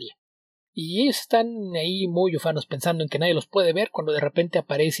Guerra Fría. Y ellos están ahí muy ufanos pensando en que nadie los puede ver, cuando de repente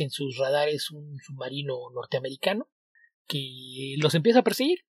aparece en sus radares un submarino norteamericano que los empieza a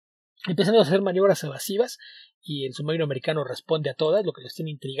perseguir. Empiezan a hacer maniobras evasivas y el submarino americano responde a todas, lo que los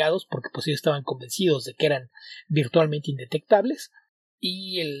tiene intrigados porque pues ellos estaban convencidos de que eran virtualmente indetectables.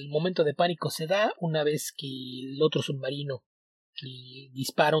 Y el momento de pánico se da una vez que el otro submarino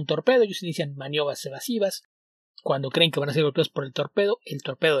dispara un torpedo. Ellos inician maniobras evasivas. Cuando creen que van a ser golpeados por el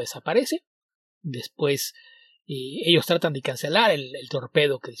torpedo desaparece. Después ellos tratan de cancelar el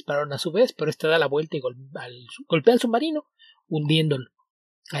torpedo que dispararon a su vez, pero este da la vuelta y golpea al submarino, hundiéndolo.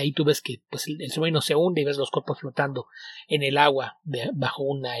 Ahí tú ves que pues, el submarino se hunde y ves los cuerpos flotando en el agua bajo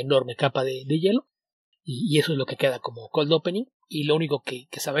una enorme capa de hielo. Y eso es lo que queda como cold opening. Y lo único que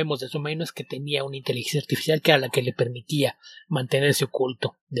sabemos del submarino es que tenía una inteligencia artificial que era la que le permitía mantenerse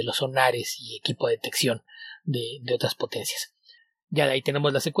oculto de los sonares y equipo de detección de otras potencias. Ya de ahí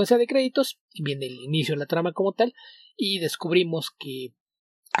tenemos la secuencia de créditos, y viene el inicio de la trama como tal, y descubrimos que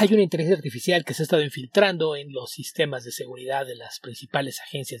hay una inteligencia artificial que se ha estado infiltrando en los sistemas de seguridad de las principales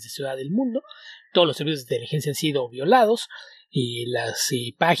agencias de seguridad del mundo. Todos los servicios de inteligencia han sido violados, y las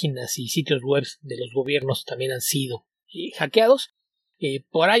páginas y sitios web de los gobiernos también han sido hackeados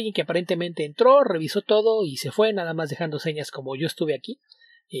por alguien que aparentemente entró, revisó todo y se fue, nada más dejando señas como yo estuve aquí,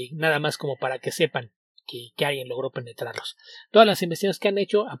 nada más como para que sepan que alguien logró penetrarlos. Todas las investigaciones que han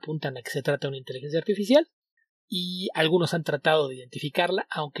hecho apuntan a que se trata de una inteligencia artificial, y algunos han tratado de identificarla,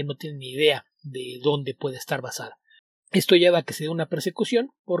 aunque no tienen ni idea de dónde puede estar basada. Esto lleva a que se dé una persecución,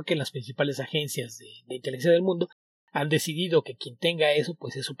 porque las principales agencias de inteligencia del mundo han decidido que quien tenga eso,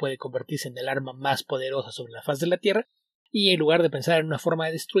 pues eso puede convertirse en el arma más poderosa sobre la faz de la Tierra, y en lugar de pensar en una forma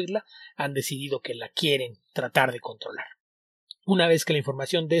de destruirla, han decidido que la quieren tratar de controlar. Una vez que la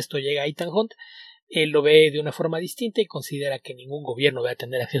información de esto llega a Ethan Hunt, él lo ve de una forma distinta y considera que ningún gobierno va a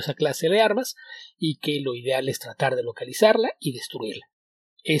tener acceso a esa clase de armas, y que lo ideal es tratar de localizarla y destruirla.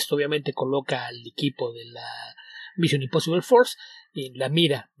 Esto obviamente coloca al equipo de la Mission Impossible Force en la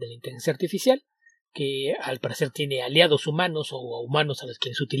mira de la inteligencia artificial, que al parecer tiene aliados humanos o humanos a los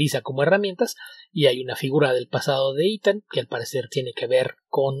que se utiliza como herramientas, y hay una figura del pasado de Ethan que al parecer tiene que ver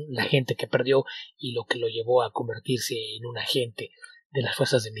con la gente que perdió y lo que lo llevó a convertirse en un agente de las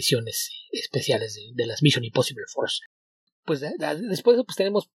fuerzas de misiones especiales de las Mission Impossible Force. Pues después pues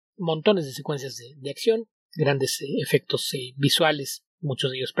tenemos montones de secuencias de acción, grandes efectos visuales,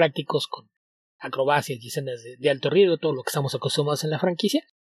 muchos de ellos prácticos, con acrobacias y escenas de alto riesgo, todo lo que estamos acostumbrados en la franquicia.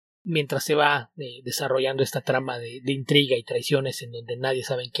 mientras se va desarrollando esta trama de intriga y traiciones en donde nadie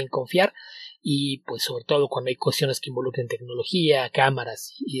sabe en quién confiar, y pues sobre todo cuando hay cuestiones que involucren tecnología,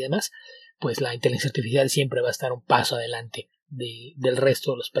 cámaras y demás, pues la inteligencia artificial siempre va a estar un paso adelante del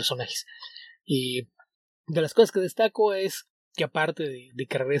resto de los personajes. Y de las cosas que destaco es que aparte de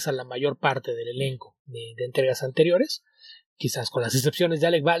que regresa la mayor parte del elenco de entregas anteriores, quizás con las excepciones de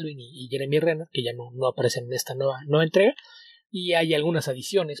Alec Baldwin y Jeremy Renner, que ya no aparecen en esta nueva entrega, y hay algunas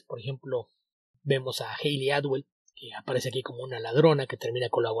adiciones. Por ejemplo, vemos a Hayley Atwell, que aparece aquí como una ladrona que termina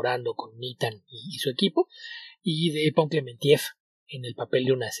colaborando con Ethan y su equipo, y de Pom Klementieff en el papel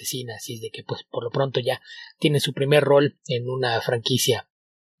de una asesina, así es de que pues por lo pronto ya tiene su primer rol en una franquicia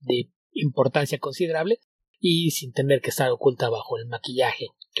de importancia considerable y sin tener que estar oculta bajo el maquillaje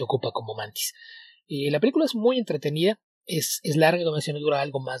que ocupa como Mantis. La película es muy entretenida, es larga, como mencioné, dura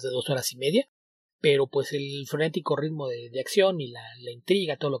algo más de 2 horas y media, pero pues el frenético ritmo de acción y la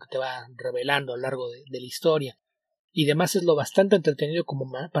intriga, todo lo que te va revelando a lo largo de la historia y demás, es lo bastante entretenido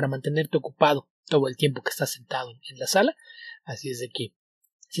como para mantenerte ocupado todo el tiempo que estás sentado en la sala. Así es de que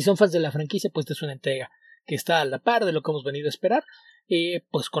si son fans de la franquicia, pues esta es una entrega que está a la par de lo que hemos venido a esperar,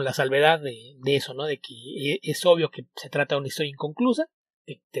 pues con la salvedad de eso, ¿no? De que es obvio que se trata de una historia inconclusa,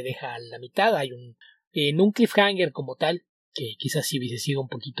 que te deja a la mitad, hay un cliffhanger como tal, que quizás sí hubiese sido un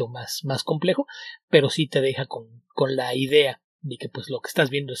poquito más complejo, pero sí te deja con la idea de que pues lo que estás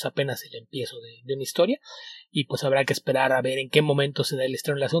viendo es apenas el empiezo de una historia, y pues habrá que esperar a ver en qué momento se da el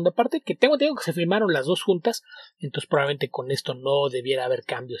estreno en la segunda parte, que tengo que se filmaron las dos juntas, entonces probablemente con esto no debiera haber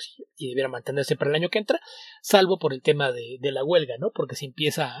cambios y debiera mantenerse para el año que entra, salvo por el tema de la huelga, ¿no? Porque si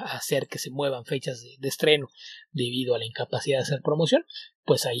empieza a hacer que se muevan fechas de estreno debido a la incapacidad de hacer promoción,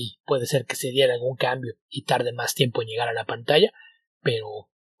 pues ahí puede ser que se diera algún cambio y tarde más tiempo en llegar a la pantalla,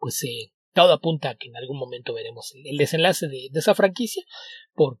 pero pues todo apunta a que en algún momento veremos el desenlace de esa franquicia,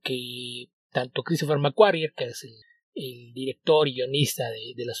 porque tanto Christopher McQuarrie, que es el director y guionista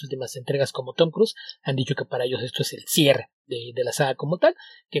de las últimas entregas, como Tom Cruise, han dicho que para ellos esto es el cierre de la saga como tal,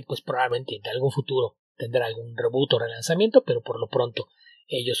 que pues probablemente en algún futuro tendrá algún reboot o relanzamiento, pero por lo pronto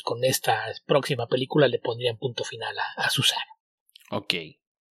ellos con esta próxima película le pondrían punto final a su saga. Ok.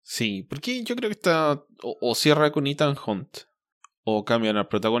 Sí, porque yo creo que está o cierra con Ethan Hunt o cambian al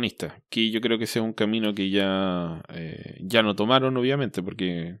protagonista, que yo creo que ese es un camino que ya no tomaron, obviamente,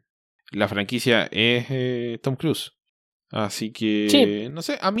 porque la franquicia es Tom Cruise. Así que, Sí. no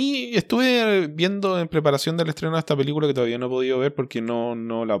sé, a mí estuve viendo en preparación del estreno de esta película, que todavía no he podido ver porque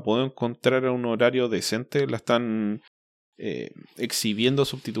no la puedo encontrar a un horario decente. La están exhibiendo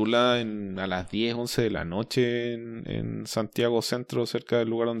subtitulada a las 10, 11 de la noche en Santiago Centro, cerca del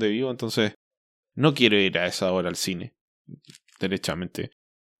lugar donde vivo. Entonces no quiero ir a esa hora al cine, derechamente.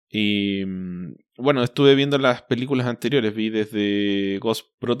 Y bueno, estuve viendo las películas anteriores, vi desde Ghost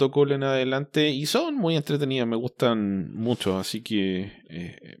Protocol en adelante y son muy entretenidas, me gustan mucho, así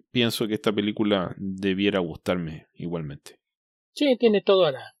que pienso que esta película debiera gustarme igualmente. Sí, tiene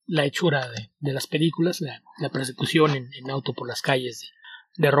toda la hechura de las películas, la persecución en auto por las calles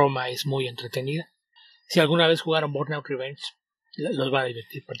de Roma es muy entretenida. Si alguna vez jugaron Burnout Revenge, los va a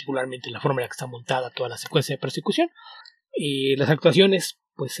divertir, particularmente la forma en la que está montada toda la secuencia de persecución. Y las actuaciones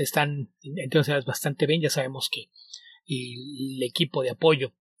pues están entonces bastante bien. Ya sabemos que el equipo de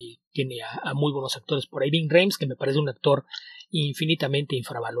apoyo tiene a muy buenos actores por ahí. Ving Rhames, que me parece un actor infinitamente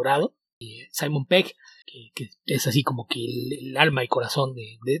infravalorado. Simon Pegg, que es así como que el alma y corazón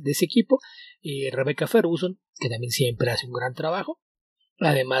de ese equipo. Rebecca Ferguson, que también siempre hace un gran trabajo.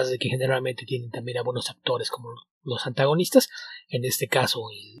 Además de que generalmente tienen también a buenos actores como los antagonistas. En este caso,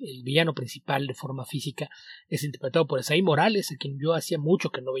 el villano principal de forma física es interpretado por Esaí Morales, a quien yo hacía mucho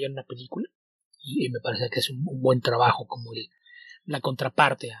que no veía en una película. Y me parece que es un buen trabajo como la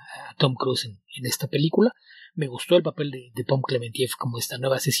contraparte a Tom Cruise en esta película. Me gustó el papel de Pom Klementieff como esta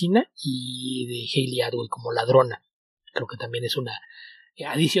nueva asesina y de Hayley Atwell como ladrona. Creo que también es una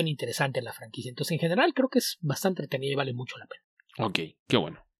adición interesante a la franquicia. Entonces, en general, creo que es bastante entretenida y vale mucho la pena. Ok, qué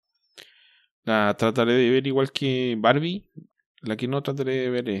bueno. La trataré de ver igual que Barbie. La que no trataré de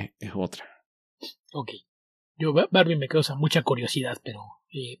ver es otra. Ok. Yo Barbie me causa mucha curiosidad, pero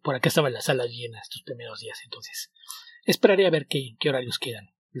por acá estaba en la sala llena estos primeros días, entonces esperaré a ver qué horarios quedan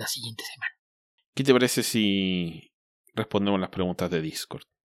la siguiente semana. ¿Qué te parece si respondemos las preguntas de Discord?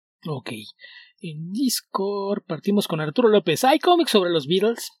 Ok. En Discord partimos con Arturo López. ¿Hay cómics sobre los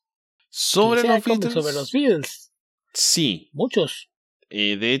Beatles? ¿Sobre los Beatles? Sobre los Beatles. Sí. Muchos.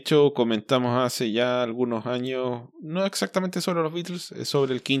 De hecho, comentamos hace ya algunos años, no exactamente sobre los Beatles, es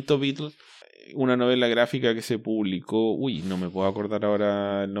sobre el quinto Beatle, una novela gráfica que se publicó. Uy, no me puedo acordar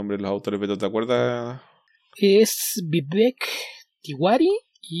ahora el nombre de los autores, pero ¿te acuerdas? Es Vivek Tiwari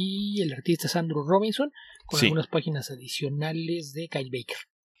y el artista es Andrew Robinson, con Sí. algunas páginas adicionales de Kyle Baker.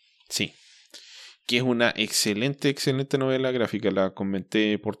 Sí. Que es una excelente novela gráfica. La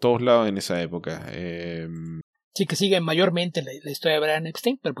comenté por todos lados en esa época. Sí, que sigue mayormente la historia de Brian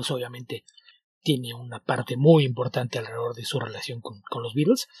Epstein, pero pues obviamente tiene una parte muy importante alrededor de su relación con los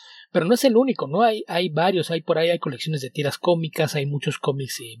Beatles. Pero no es el único, ¿no? Hay varios, hay colecciones de tiras cómicas, hay muchos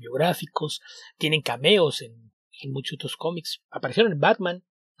cómics biográficos, tienen cameos en muchos otros cómics. Aparecieron en Batman,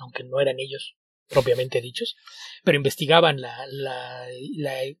 aunque no eran ellos propiamente dichos, pero investigaban la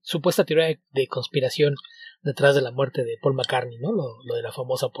supuesta teoría de conspiración detrás de la muerte de Paul McCartney, ¿no? Lo de la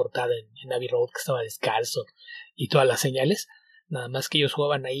famosa portada en Abbey Road, que estaba descalzo y todas las señales. Nada más que ellos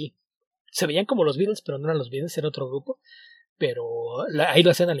jugaban ahí. Se veían como los Beatles, pero no eran los Beatles, era otro grupo. Pero ahí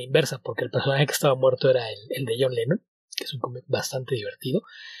lo hacían a la inversa, porque el personaje que estaba muerto era el de John Lennon, que es un cómic bastante divertido.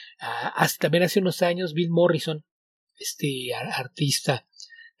 También hace unos años Bill Morrison, este artista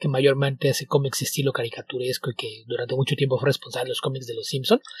que mayormente hace cómics estilo caricaturesco y que durante mucho tiempo fue responsable de los cómics de los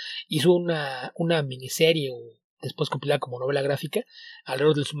Simpson, hizo una miniserie o después compilada como novela gráfica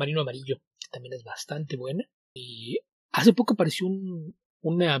alrededor del submarino amarillo, que también es bastante buena. Y hace poco apareció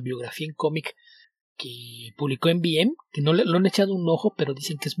una biografía en cómic que publicó en BM, que no le han echado un ojo, pero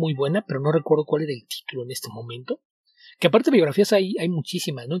dicen que es muy buena, pero no recuerdo cuál era el título en este momento. Que aparte de biografías hay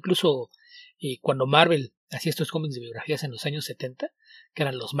muchísimas, ¿no? Incluso cuando Marvel hacía estos cómics de biografías en los años 70, que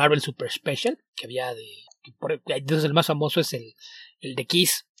eran los Marvel Super Special, que había entonces el más famoso es el de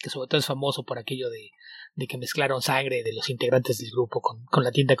Kiss, que sobre todo es famoso por aquello de que mezclaron sangre de los integrantes del grupo con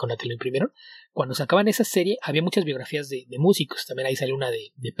la tinta con la que lo imprimieron. Cuando sacaban esa serie había muchas biografías de músicos, también ahí salió una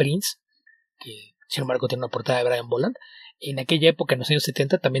de Prince, que sin embargo tiene una portada de Brian Boland. En aquella época, en los años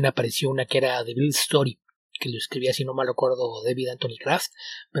 70, también apareció una que era The Bill Story, que lo escribía, si no mal recuerdo, David Anthony Kraft,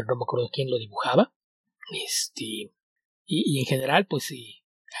 pero no me acuerdo quién lo dibujaba. Y en general, pues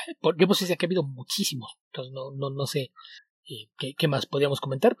yo pues sé que ha habido muchísimos, entonces no sé qué más podríamos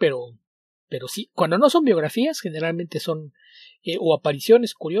comentar, pero sí, cuando no son biografías, generalmente son o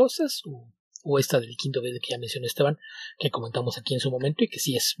apariciones curiosas o esta del quinto video que ya mencionó Esteban, que comentamos aquí en su momento y que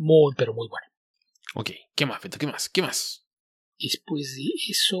sí es muy, pero muy buena. Ok, ¿qué más, Beto? ¿Qué más? Después de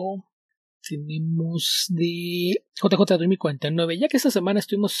eso tenemos de JJ 2049. Ya que esta semana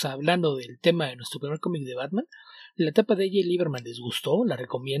estuvimos hablando del tema de nuestro primer cómic de Batman, la etapa de A.J. Lieberman les gustó, la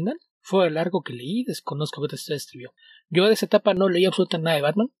recomiendan. Fue el largo que leí, desconozco qué se escribió. Yo de esa etapa no leí absolutamente nada de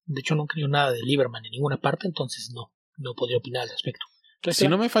Batman, de hecho no creo nada de Lieberman en ninguna parte, entonces no podría opinar al respecto. Entonces, si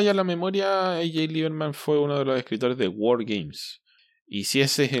no me falla la memoria, A.J. Lieberman fue uno de los escritores de War Games. Y si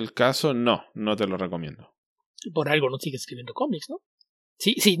ese es el caso, no te lo recomiendo. Por algo no sigue escribiendo cómics, ¿no?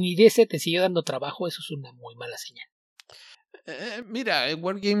 Si ni de ese te sigue dando trabajo, eso es una muy mala señal. Mira,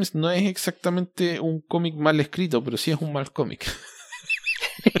 War Games no es exactamente un cómic mal escrito, pero sí es un mal cómic.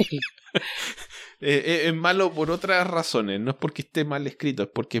 Es malo por otras razones, no es porque esté mal escrito, es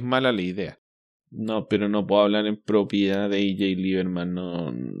porque es mala la idea. No, pero no puedo hablar en propiedad de A.J. Lieberman,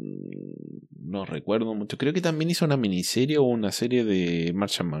 no recuerdo mucho. Creo que también hizo una miniserie o una serie de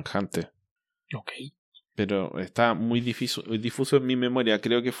Martian Manhunter. Ok. Pero está muy difuso en mi memoria.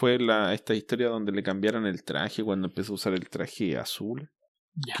 Creo que fue esta historia donde le cambiaron el traje cuando empezó a usar el traje azul.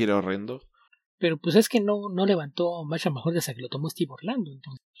 Ya. Que era horrendo. Pero pues es que no levantó Marshall mejor hasta que lo tomó Steve Orlando,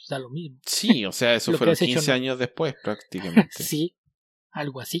 entonces pues, da lo mismo. Sí, o sea, eso fueron 15 años después prácticamente. Sí,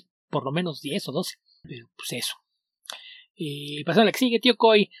 algo así. Por lo menos 10 o 12. Pero pues eso. Pasando a la que sigue, tío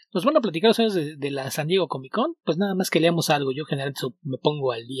Coy. Nos van a platicar los años de la San Diego Comic Con. Pues nada más que leamos algo. Yo generalmente me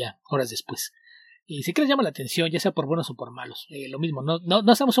pongo al día horas después. Y si que les llama la atención, ya sea por buenos o por malos. Lo mismo, no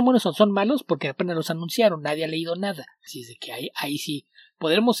sabemos si son buenos o son malos porque apenas los anunciaron. Nadie ha leído nada. Así es de que ahí sí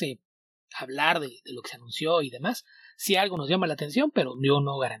podremos hablar de lo que se anunció y demás. Si algo nos llama la atención, pero yo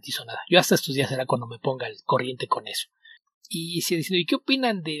no garantizo nada. Yo hasta estos días será cuando me ponga al corriente con eso. Y si diciendo, ¿y qué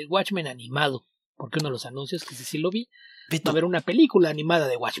opinan del Watchmen animado? Porque uno de los anuncios, que sí lo vi, Beto, va a haber una película animada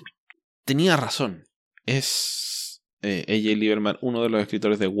de Watchmen. Tenía razón. Es A.J. Lieberman, uno de los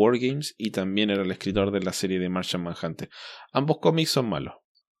escritores de War Games, y también era el escritor de la serie de Martian Manhunter. Ambos cómics son malos.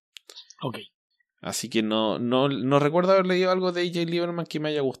 Ok. Así que no recuerdo haber leído algo de A.J. Lieberman que me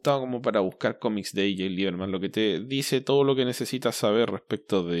haya gustado como para buscar cómics de A.J. Lieberman. Lo que te dice todo lo que necesitas saber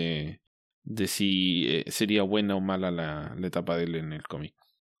respecto de si sería buena o mala la etapa de él en el cómic.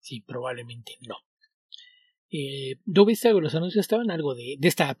 Sí, probablemente no. ¿Tú viste algo de los anuncios? ¿Estaban algo de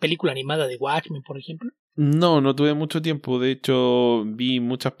esta película animada de Watchmen, por ejemplo? No tuve mucho tiempo. De hecho, vi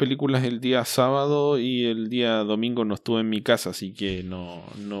muchas películas el día sábado y el día domingo no estuve en mi casa, así que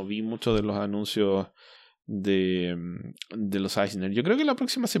no vi mucho de los anuncios de los Eisner. Yo creo que la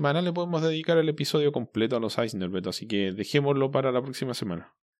próxima semana le podemos dedicar el episodio completo a los Eisner, Beto, así que dejémoslo para la próxima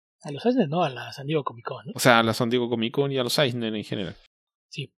semana. A los Eisner no, a la San Diego Comic Con, ¿no? O sea, a la San Diego Comic Con y a los Eisner en general.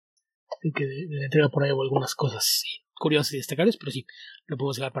 Sí, así que de la entrega por ahí hubo algunas cosas sí, curiosas y destacables, pero sí, lo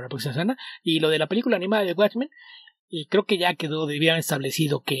podemos dejar para la próxima semana. Y lo de la película animada de Watchmen, creo que ya quedó bien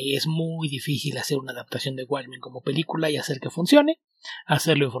establecido que es muy difícil hacer una adaptación de Watchmen como película y hacer que funcione.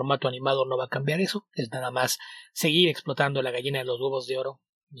 Hacerlo en formato animado no va a cambiar eso, es nada más seguir explotando la gallina de los huevos de oro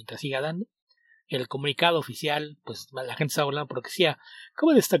mientras siga dando. El comunicado oficial, pues la gente está hablando porque decía,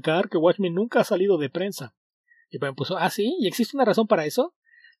 cabe destacar que Watchmen nunca ha salido de prensa. Y pues puso, sí, ¿y existe una razón para eso?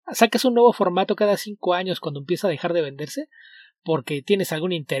 Sacas un nuevo formato cada 5 años cuando empieza a dejar de venderse, porque tienes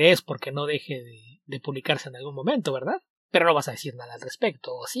algún interés porque no deje de publicarse en algún momento, ¿verdad? Pero no vas a decir nada al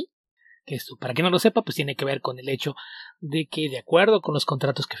respecto, ¿o sí? Que esto, para quien no lo sepa, pues tiene que ver con el hecho de que, de acuerdo con los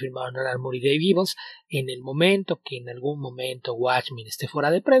contratos que firmaron Alan Moore y Dave Gibbons, en el momento que en algún momento Watchmen esté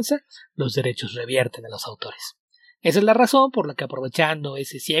fuera de prensa, los derechos revierten a los autores. Esa es la razón por la que, aprovechando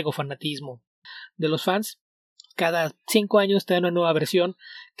ese ciego fanatismo de los fans, cada 5 años te dan una nueva versión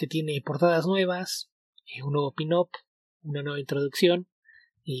que tiene portadas nuevas, un nuevo pin-up, una nueva introducción,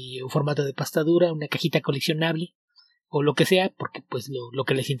 y un formato de pasta dura, una cajita coleccionable, o lo que sea, porque pues lo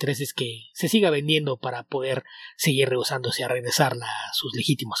que les interesa es que se siga vendiendo para poder seguir rehusándose a regresarla a sus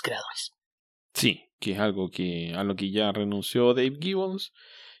legítimos creadores. Sí, que es algo a lo que ya renunció Dave Gibbons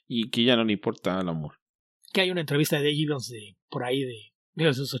y que ya no le importa al amor. Que hay una entrevista de Dave Gibbons por ahí de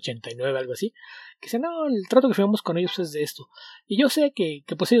 1989, algo así, que dice, no, el trato que firmamos con ellos es de esto. Y yo sé que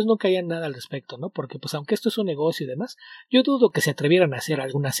pues ellos no caían nada al respecto, ¿no? Porque pues aunque esto es un negocio y demás, yo dudo que se atrevieran a hacer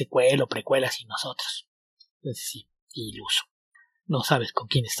alguna secuela o precuela sin nosotros. Entonces sí, iluso. No sabes con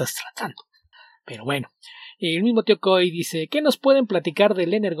quién estás tratando. Pero bueno, el mismo tío Coy dice, ¿qué nos pueden platicar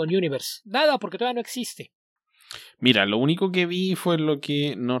del Energon Universe? Nada, porque todavía no existe. Mira, lo único que vi fue lo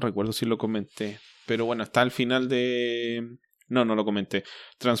que, no recuerdo si lo comenté, pero bueno, está al final de... No lo comenté.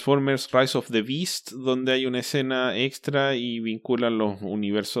 Transformers Rise of the Beast, donde hay una escena extra y vinculan los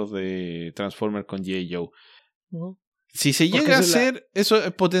universos de Transformers con G.I. Joe. Uh-huh. Si se llega a hacer, eso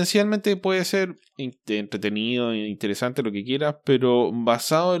potencialmente puede ser entretenido, interesante, lo que quieras, pero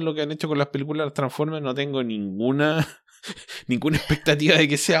basado en lo que han hecho con las películas de Transformers no tengo ninguna expectativa de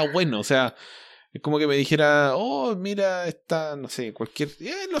que sea bueno. O sea, es como que me dijera, mira, está, no sé, cualquier...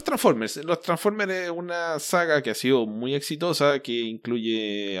 Los Transformers. Los Transformers es una saga que ha sido muy exitosa, que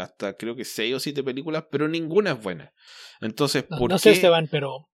incluye hasta creo que 6 o 7 películas, pero ninguna es buena. Entonces, ¿por qué? No sé, Esteban,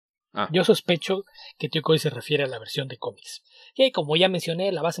 pero yo sospecho que Tío Coy se refiere a la versión de cómics. Y como ya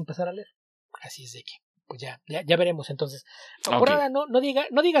mencioné, la vas a empezar a leer. Así es de que, pues ya veremos entonces. Por ahora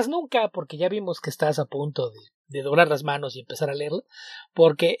no digas nunca, porque ya vimos que estás a punto de doblar las manos y empezar a leerlo,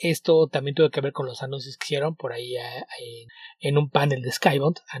 porque esto también tuvo que ver con los anuncios que hicieron por ahí en un panel de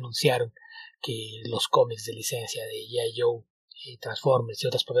Skybound. Anunciaron que los cómics de licencia de G.I. Joe, Transformers y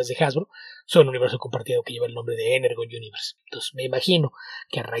otras propiedades de Hasbro son un universo compartido que lleva el nombre de Energon Universe. Entonces me imagino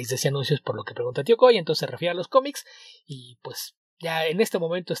que a raíz de ese anuncio es por lo que pregunta Tío Coy, entonces se refiere a los cómics y pues ya en este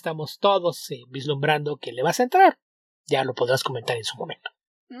momento estamos todos vislumbrando que le vas a entrar. Ya lo podrás comentar en su momento.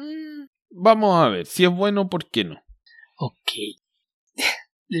 Vamos a ver, si es bueno, ¿por qué no? Ok.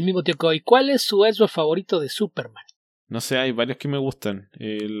 El mismo Tío Coy, ¿cuál es su Elseworld favorito de Superman? No sé, hay varios que me gustan.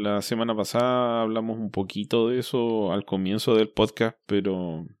 La semana pasada hablamos un poquito de eso al comienzo del podcast,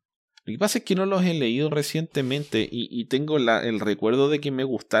 pero lo que pasa es que no los he leído recientemente y tengo el recuerdo de que me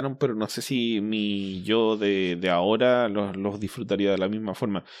gustaron, pero no sé si mi yo de ahora los disfrutaría de la misma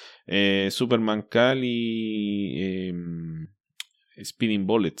forma. Superman Cal y Speeding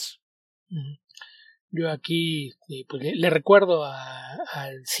Bullets. Yo aquí pues, le recuerdo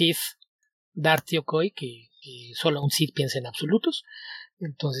al Sith Darth Tío Coy que solo un Sith piensa en absolutos.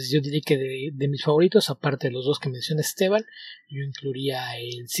 Entonces yo diría que de mis favoritos, aparte de los dos que menciona Esteban, yo incluiría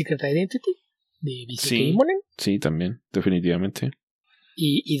el Secret Identity de B.C.K. Monen. Sí, también, definitivamente.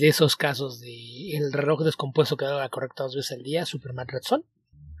 Y de esos casos de el reloj descompuesto que daba correcto 2 veces al día, Superman Red Son,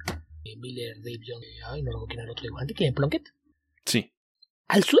 Miller, Dave Jones, no recuerdo quién era el otro dibujante, Ken Plunkett. Sí.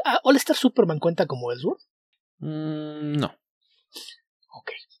 ¿All Star Superman cuenta como Elseworld? No.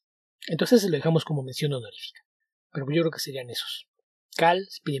 Ok. Entonces lo dejamos como mención honorífica. Pero yo creo que serían esos. Cal,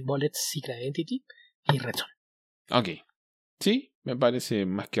 Speeding Bullets, Secret Identity y Red Son. Ok. Sí, me parece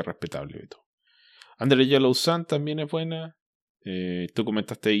más que respetable, Beto. Under Yellow Sun también es buena. Tú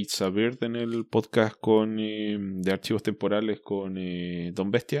comentaste It's a Bird en el podcast de archivos temporales con Don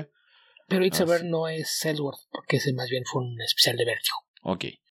Bestia. Pero It's a Bird no es Elseworld, porque ese más bien fue un especial de Vértigo. Ok.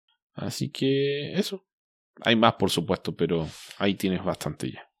 Así que eso. Hay más, por supuesto, pero ahí tienes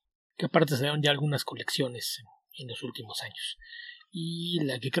bastante ya. que aparte salieron ya algunas colecciones en los últimos años. Y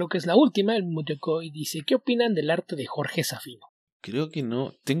la que creo que es la última, el Mutokoi dice: ¿qué opinan del arte de Jorge Safino? Creo que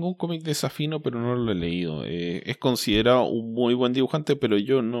no. Tengo un cómic de Safino, pero no lo he leído. Es considerado un muy buen dibujante, pero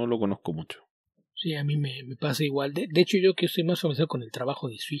yo no lo conozco mucho. Sí, a mí me pasa igual. De hecho, yo que estoy más familiarizado con el trabajo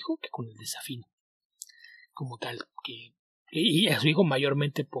de su hijo que con el de Safino. Como tal. Y a su hijo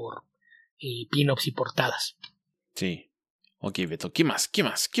mayormente por pin-ups y portadas. Sí. Ok, Beto. ¿Qué más? ¿Qué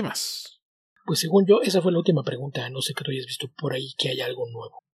más? ¿Qué más? Pues según yo, esa fue la última pregunta. No sé que tú hayas visto por ahí que haya algo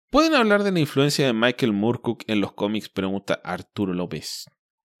nuevo. ¿Pueden hablar de la influencia de Michael Moorcock en los cómics? Pregunta Arturo López.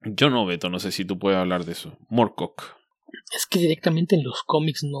 Yo no, Beto, no sé si tú puedes hablar de eso. Moorcock. Es que directamente en los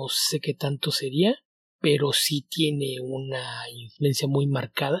cómics no sé qué tanto sería, pero sí tiene una influencia muy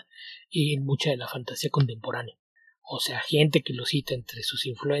marcada en mucha de la fantasía contemporánea. O sea, gente que lo cita entre sus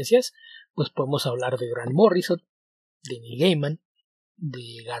influencias, pues podemos hablar de Grant Morrison, de Neil Gaiman,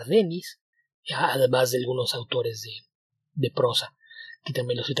 de Gardenis, además de algunos autores de prosa que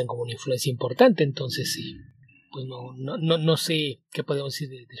también lo citan como una influencia importante. Entonces pues no sé qué podemos decir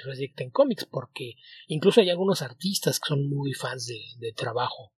de influencia directa en cómics, porque incluso hay algunos artistas que son muy fans de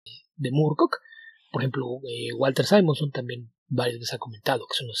trabajo de Moorcock. Por ejemplo, Walter Simonson también varias veces ha comentado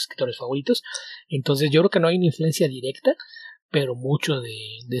que son los escritores favoritos. Entonces yo creo que no hay una influencia directa, pero mucho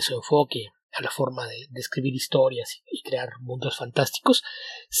de su enfoque a la forma de escribir historias y crear mundos fantásticos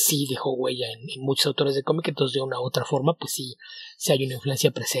sí dejó huella en muchos autores de cómic. Entonces de una u otra forma pues sí hay una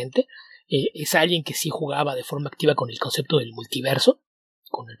influencia presente. Es alguien que sí jugaba de forma activa con el concepto del multiverso,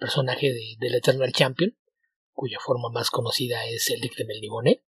 con el personaje del Eternal Champion, cuya forma más conocida es el de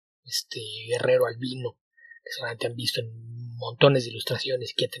Melniboné, este guerrero albino que seguramente han visto en montones de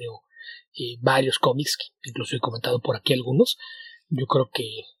ilustraciones, que ha tenido varios cómics, que incluso he comentado por aquí algunos. Yo creo que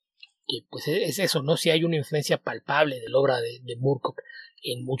pues es eso, ¿no? Si hay una influencia palpable de la obra de Moorcock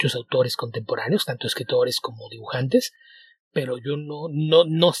en muchos autores contemporáneos, tanto escritores como dibujantes, pero yo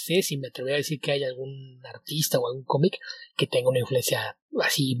no sé si me atrevería a decir que hay algún artista o algún cómic que tenga una influencia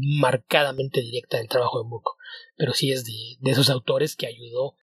así marcadamente directa del trabajo de Moorcock, pero sí es de esos autores que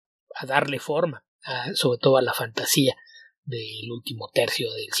ayudó a darle forma, sobre todo a la fantasía del último tercio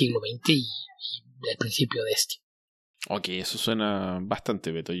del siglo XX y del principio de este. Ok, eso suena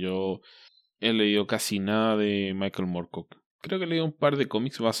bastante, Beto. Yo he leído casi nada de Michael Moorcock. Creo que he leído un par de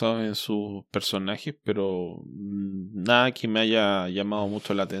cómics basados en sus personajes, pero nada que me haya llamado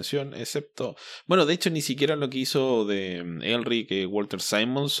mucho la atención, excepto... Bueno, de hecho ni siquiera lo que hizo de Elric, Walter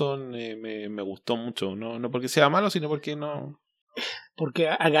Simonson, me gustó mucho. No porque sea malo, sino porque no... Porque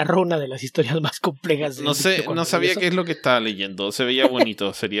agarró una de las historias más complejas de No sé, no sabía qué es lo que estaba leyendo. Se veía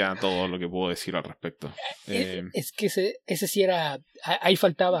bonito, sería todo lo que puedo decir al respecto. Es que ese sí era... Ahí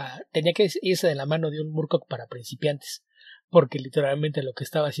faltaba... Tenía que irse de la mano de un Moorcock para principiantes, porque literalmente lo que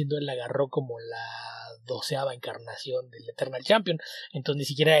estaba haciendo él agarró como la 12ª encarnación del Eternal Champion. Entonces ni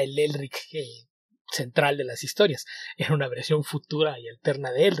siquiera el Elric central de las historias, era una versión futura y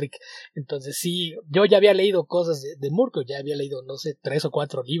alterna de Elric. Entonces sí, yo ya había leído cosas de Moorcock, ya había leído, no sé, 3 o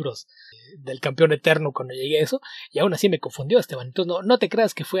 4 libros del campeón eterno cuando llegué a eso, y aún así me confundió, Esteban. Entonces no te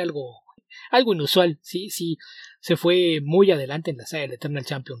creas que fue algo inusual. Sí se fue muy adelante en la saga del Eternal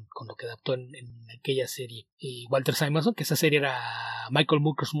Champion con lo que adaptó en aquella serie Walter Simonson, que esa serie era Michael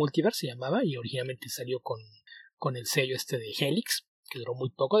Moorcock's Multiverse, se llamaba, y originalmente salió con el sello de Helix, que duró muy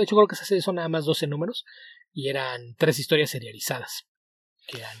poco. De hecho creo que esa serie son nada más 12 números y eran 3 historias serializadas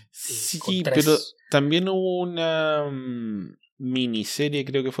que eran, sí, pero también hubo una miniserie,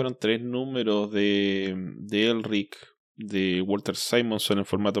 creo que fueron 3 números de Elric, de Walter Simonson en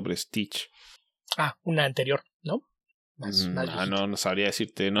formato Prestige. Una anterior, ¿no? No sabría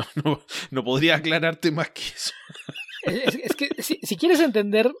decirte, no podría aclararte más que eso. Es que si quieres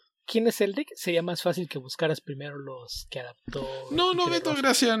entender quién es Elric, sería más fácil que buscaras primero los que adaptó. No, Beto,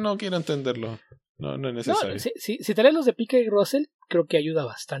 gracias, no quiero entenderlo. No es necesario. Si te lees los de Pickett y Russell, creo que ayuda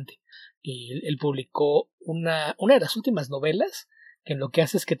bastante. Él publicó una de las últimas novelas que lo que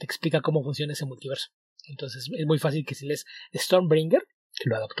hace es que te explica cómo funciona ese multiverso. Entonces es muy fácil que si lees Stormbringer, que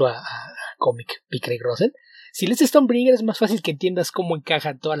lo adaptó a cómic Pickett y Russell, si lees Stormbringer es más fácil que entiendas cómo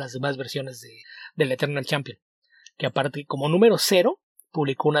encajan todas las demás versiones del Eternal Champion. Que aparte, como número 0,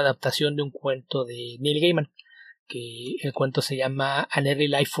 publicó una adaptación de un cuento de Neil Gaiman, que el cuento se llama An Early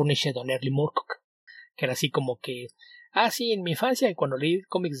Life Furnished on Early Moorcock, que era así como que, sí, en mi infancia, cuando leí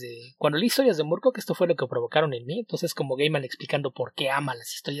historias de Moorcock, esto fue lo que provocaron en mí. Entonces como Gaiman explicando por qué ama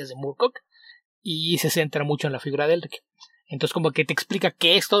las historias de Moorcock, y se centra mucho en la figura de Elric. Entonces como que te explica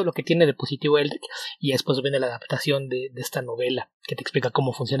qué es todo lo que tiene de positivo Elric, y después viene la adaptación de esta novela que te explica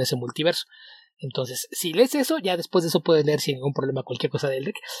cómo funciona ese multiverso. Entonces, si lees eso, ya después de eso puedes leer sin ningún problema cualquier cosa del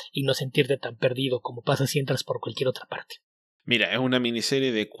deck y no sentirte tan perdido como pasa si entras por cualquier otra parte. Mira, es una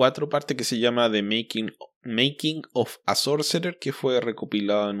miniserie de 4 partes que se llama The Making of a Sorcerer, que fue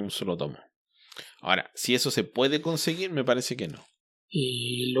recopilada en un solo tomo. Ahora, si eso se puede conseguir, me parece que no.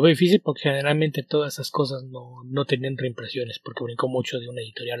 Y lo veo difícil porque generalmente todas esas cosas no tenían reimpresiones, porque brincó mucho de una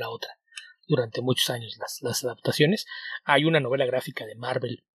editorial a otra durante muchos años las adaptaciones. Hay una novela gráfica de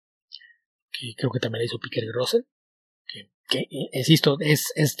Marvel que creo que también la hizo Picker Grossen, que insisto,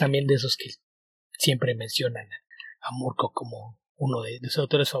 es también de esos que siempre mencionan a Murko como uno de sus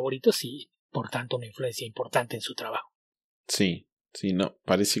autores favoritos y por tanto una influencia importante en su trabajo. Sí, no,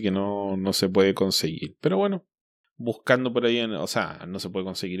 parece que no se puede conseguir. Pero bueno, buscando por ahí, o sea, no se puede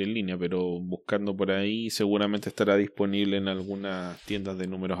conseguir en línea, pero buscando por ahí seguramente estará disponible en algunas tiendas de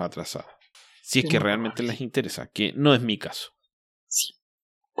números atrasados. Si es que realmente les interesa, que no es mi caso. Sí,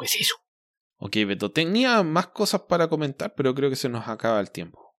 pues eso. Ok, Beto, tenía más cosas para comentar, pero creo que se nos acaba el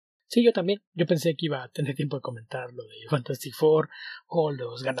tiempo. Sí, yo también. Yo pensé que iba a tener tiempo de comentar lo de Fantastic Four o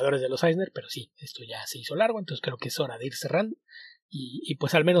los ganadores de los Eisner, pero sí, esto ya se hizo largo, entonces creo que es hora de ir cerrando. Y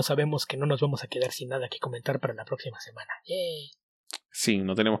pues al menos sabemos que no nos vamos a quedar sin nada que comentar para la próxima semana. ¡Yay! Sí,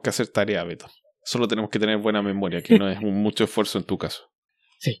 no tenemos que hacer tarea, Beto. Solo tenemos que tener buena memoria, que no es mucho esfuerzo en tu caso.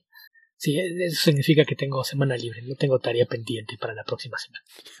 Sí, eso significa que tengo semana libre, no tengo tarea pendiente para la próxima semana.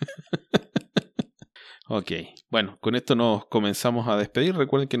 Ok, bueno, con esto nos comenzamos a despedir.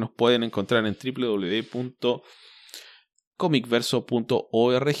 Recuerden que nos pueden encontrar en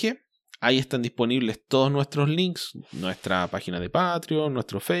www.comicverso.org. Ahí están disponibles todos nuestros links, nuestra página de Patreon,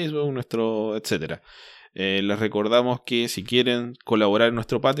 nuestro Facebook, nuestro etcétera. Les recordamos que si quieren colaborar en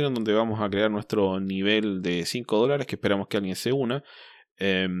nuestro Patreon, donde vamos a crear nuestro nivel de $5, que esperamos que alguien se una,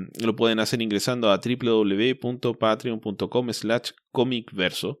 lo pueden hacer ingresando a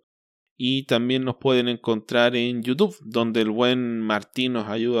www.patreon.com/comicverso. Y también nos pueden encontrar en YouTube, donde el buen Martín nos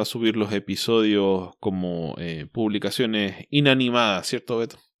ayuda a subir los episodios como publicaciones inanimadas, ¿cierto,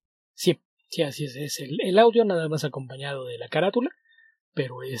 Beto? Sí, así es el audio nada más acompañado de la carátula,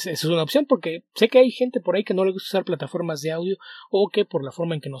 pero eso es una opción porque sé que hay gente por ahí que no le gusta usar plataformas de audio o que por la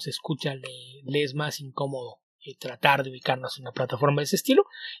forma en que nos escucha le es más incómodo tratar de ubicarnos en una plataforma de ese estilo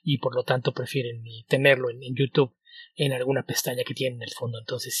y por lo tanto prefieren tenerlo en YouTube en alguna pestaña que tienen en el fondo.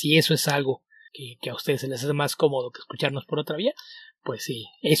 Entonces, si eso es algo que a ustedes se les hace más cómodo que escucharnos por otra vía, pues sí,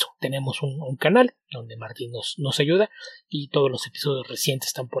 eso, tenemos un canal donde Martín nos ayuda y todos los episodios recientes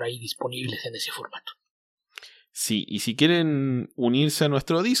están por ahí disponibles en ese formato. Sí, y si quieren unirse a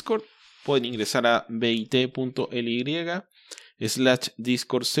nuestro Discord, pueden ingresar a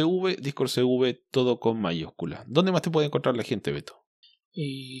bit.ly/DiscordCV, DiscordCV todo con mayúsculas. ¿Dónde más te puede encontrar la gente, Beto?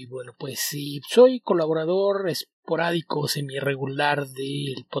 Y bueno, pues sí, soy colaborador esporádico, semi-regular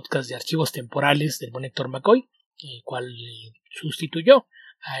del podcast de archivos temporales del buen Héctor McCoy, el cual sustituyó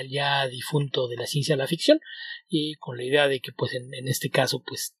al ya difunto de la ciencia de la ficción, y con la idea de que pues en este caso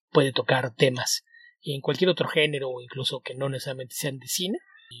pues puede tocar temas en cualquier otro género o incluso que no necesariamente sean de cine,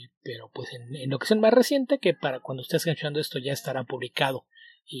 pero pues en ocasión más reciente, que para cuando estés escuchando esto ya estará publicado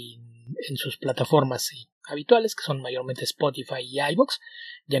en sus plataformas habituales, que son mayormente Spotify y iVoox,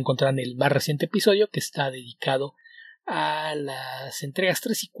 ya encontrarán el más reciente episodio que está dedicado a las entregas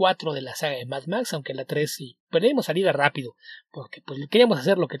 3 y 4 de la saga de Mad Max, aunque la 3 sí, pues le dimos salida rápido, porque pues queríamos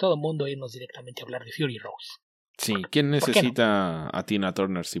hacer lo que todo el mundo, irnos directamente a hablar de Fury Road. Sí, ¿quién necesita a Tina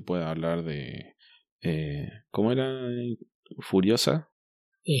Turner si puede hablar de... ¿cómo era? ¿Furiosa?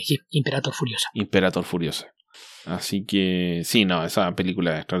 Sí, Imperator Furiosa. Imperator Furiosa. Así que sí, no, esa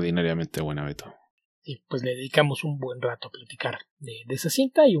película es extraordinariamente buena, Beto. Sí, pues le dedicamos un buen rato a platicar de esa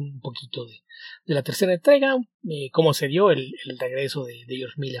cinta y un poquito de la tercera entrega, cómo se dio el regreso de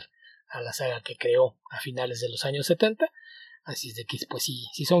George Miller a la saga que creó a finales de los años 70. Así es de que pues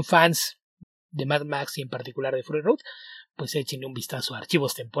si son fans de Mad Max y en particular de Fury Road, pues échenle un vistazo a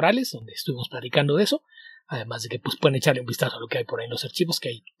archivos temporales, donde estuvimos platicando de eso. Además de que pues pueden echarle un vistazo a lo que hay por ahí en los archivos, que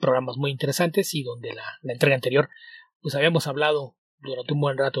hay programas muy interesantes y donde la entrega anterior pues habíamos hablado durante un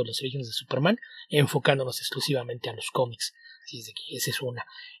buen rato de los orígenes de Superman, enfocándonos exclusivamente a los cómics. Así es de que esa es una.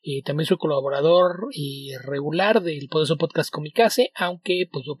 También soy colaborador regular del poderoso podcast Comicase, aunque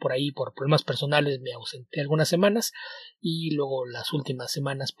pues yo por ahí por problemas personales me ausenté algunas semanas y luego las últimas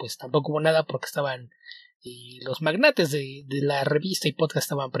semanas pues tampoco hubo nada porque estaban los magnates de la revista y podcast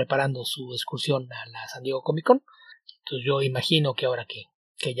estaban preparando su excursión a la San Diego Comic Con. Entonces yo imagino que ahora que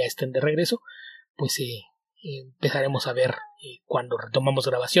ya estén de regreso, pues empezaremos a ver cuando retomamos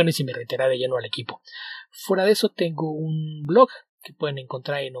grabaciones y me reiteraré de lleno al equipo. Fuera de eso tengo un blog que pueden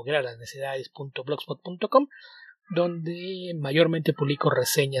encontrar en hogueralasnecesidades.blogspot.com, donde mayormente publico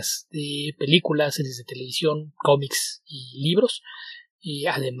reseñas de películas, series de televisión, cómics y libros, y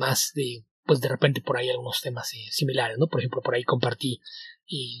además de, pues de repente por ahí algunos temas similares, ¿no? Por ejemplo, por ahí compartí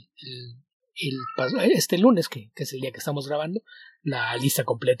este lunes, que es el día que estamos grabando, la lista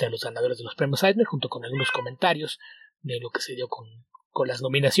completa de los ganadores de los premios Eisner, junto con algunos comentarios de lo que se dio con las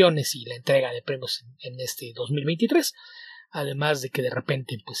nominaciones y la entrega de premios en este 2023, además de que de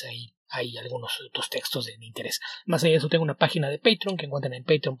repente pues hay algunos otros textos de interés. Más allá de eso, tengo una página de Patreon que encuentran en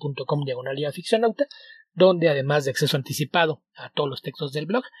patreon.com/ficcionauta, donde además de acceso anticipado a todos los textos del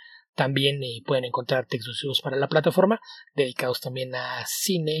blog, también pueden encontrar textos exclusivos para la plataforma, dedicados también a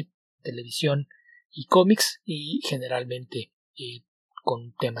cine, televisión y cómics, y generalmente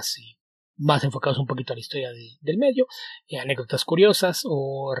con temas más enfocados un poquito a la historia del medio, anécdotas curiosas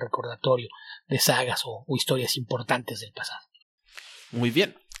o recordatorio de sagas o historias importantes del pasado. Muy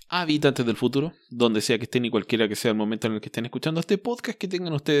bien. Habitantes del futuro, donde sea que estén y cualquiera que sea el momento en el que estén escuchando este podcast, que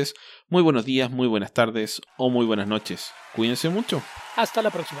tengan ustedes muy buenos días, muy buenas tardes o muy buenas noches. Cuídense mucho. Hasta la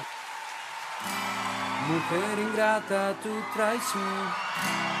próxima. Mujer ingrata, tu traición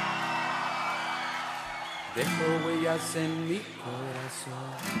dejó huellas en mi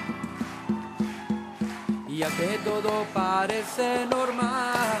corazón. Ya que todo parece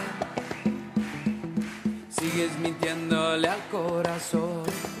normal, sigues mintiéndole al corazón.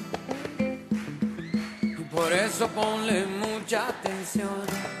 Y por eso ponle mucha atención.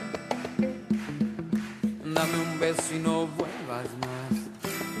 Dame un beso y no vuelvas más.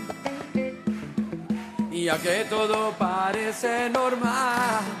 Ya que todo parece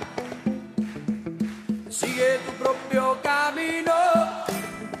normal, sigue tu propio camino.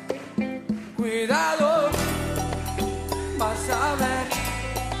 Cuidado, vas a ver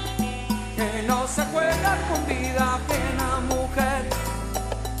que no se juega con vida ajena, mujer.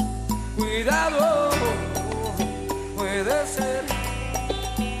 Cuidado, puede ser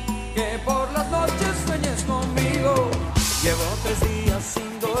que por las noches sueñes conmigo. Llevo 3 días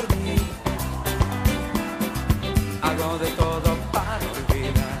sin dormir, hago de todo para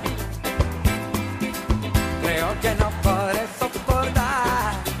olvidar. Creo que no podré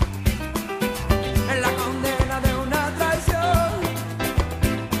soportar la condena de una traición.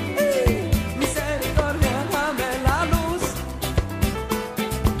 Misericordia, dame la luz,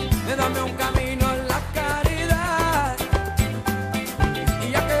 dame un camino en la caridad.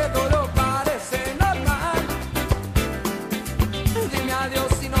 Y ya que todo parece normal, dime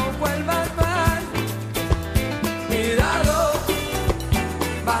adiós y no vuelvas más. Cuidado,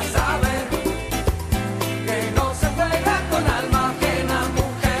 vas a ver que no se juega con alma ajena,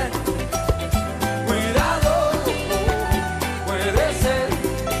 mujer. Cuidado, puede ser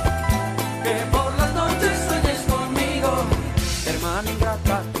que por las noches sueñes conmigo. Hermana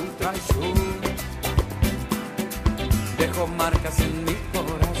ingrata, tu traición dejó marcas en mi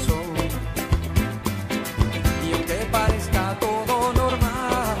corazón. Y aunque parezca todo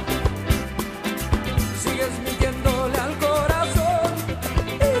normal, sigues mintiéndole al corazón.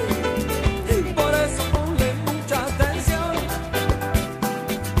 Por eso ponle mucha atención.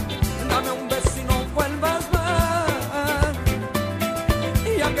 Dame un beso y no vuelvas más.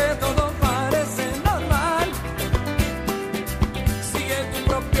 Ya que todo parece normal, sigue tu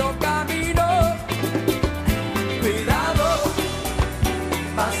propio camino. Cuidado,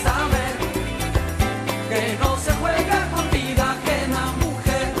 vas a ver que no se juega con vida ajena,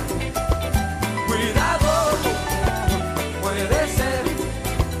 mujer. Cuidado, puede ser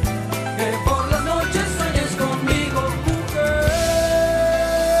que por las noches sueñes conmigo, mujer.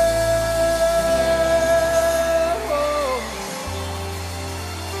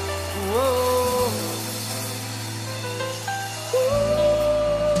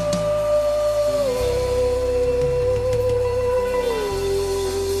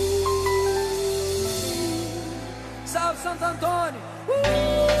 Salve Santo Antônio.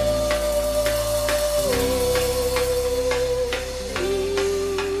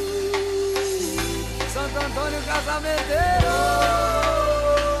 Santo Antônio Casamento.